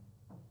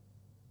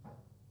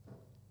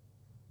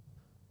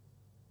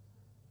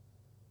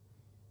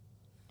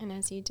 And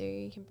as you do,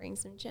 you can bring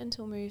some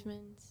gentle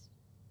movement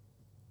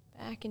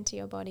back into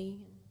your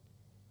body and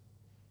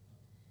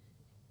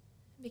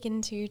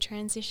begin to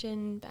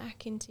transition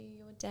back into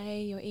your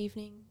day, your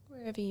evening,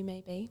 wherever you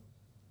may be.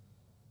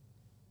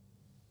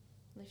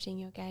 Lifting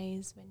your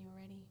gaze when you're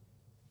ready.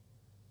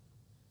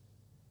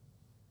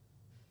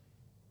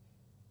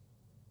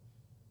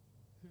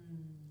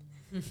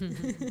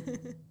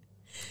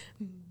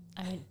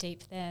 I went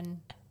deep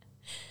then.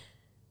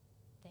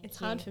 It's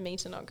hard for me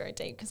to not go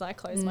deep because I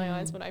close my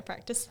eyes when I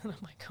practice and I'm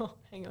like, oh,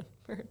 hang on,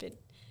 we're a bit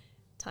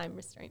time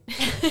restraint.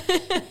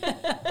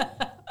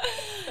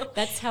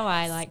 That's how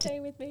I like Stay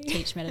to with me.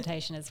 teach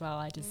meditation as well.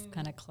 I just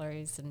kind of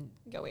close and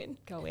Go in.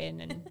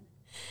 and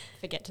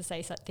forget to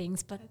say such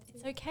things, but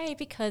it's okay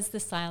because the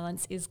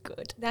silence is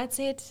good. That's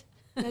it.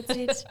 That's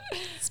it.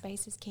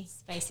 Space is key.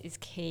 Space is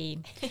key.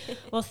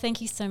 Well,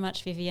 thank you so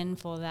much, Vivian,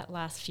 for that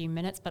last few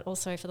minutes, but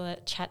also for the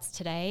chats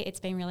today.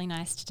 It's been really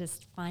nice to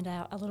just find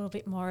out a little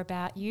bit more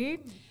about you.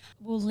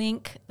 We'll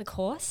link the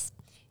course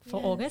for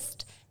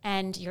August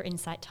and your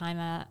Insight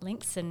Timer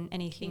links and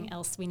anything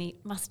else we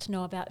must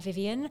know about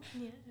Vivian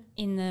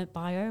in the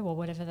bio or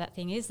whatever that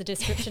thing is, the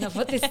description of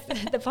what the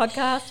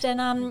podcast.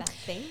 And That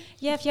thing.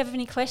 yeah, if you have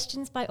any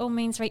questions, by all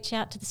means, reach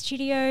out to the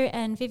studio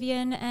and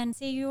Vivian, and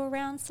see you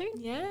around soon.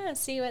 Yeah,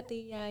 see you at the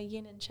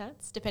Yin and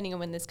Chats, depending on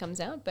when this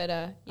comes out. But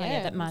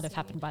That might have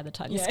happened by the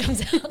time this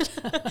comes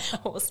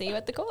out. We'll see you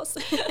at the course.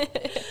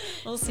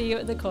 We'll see you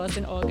at the course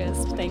in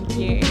August. Thank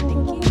you.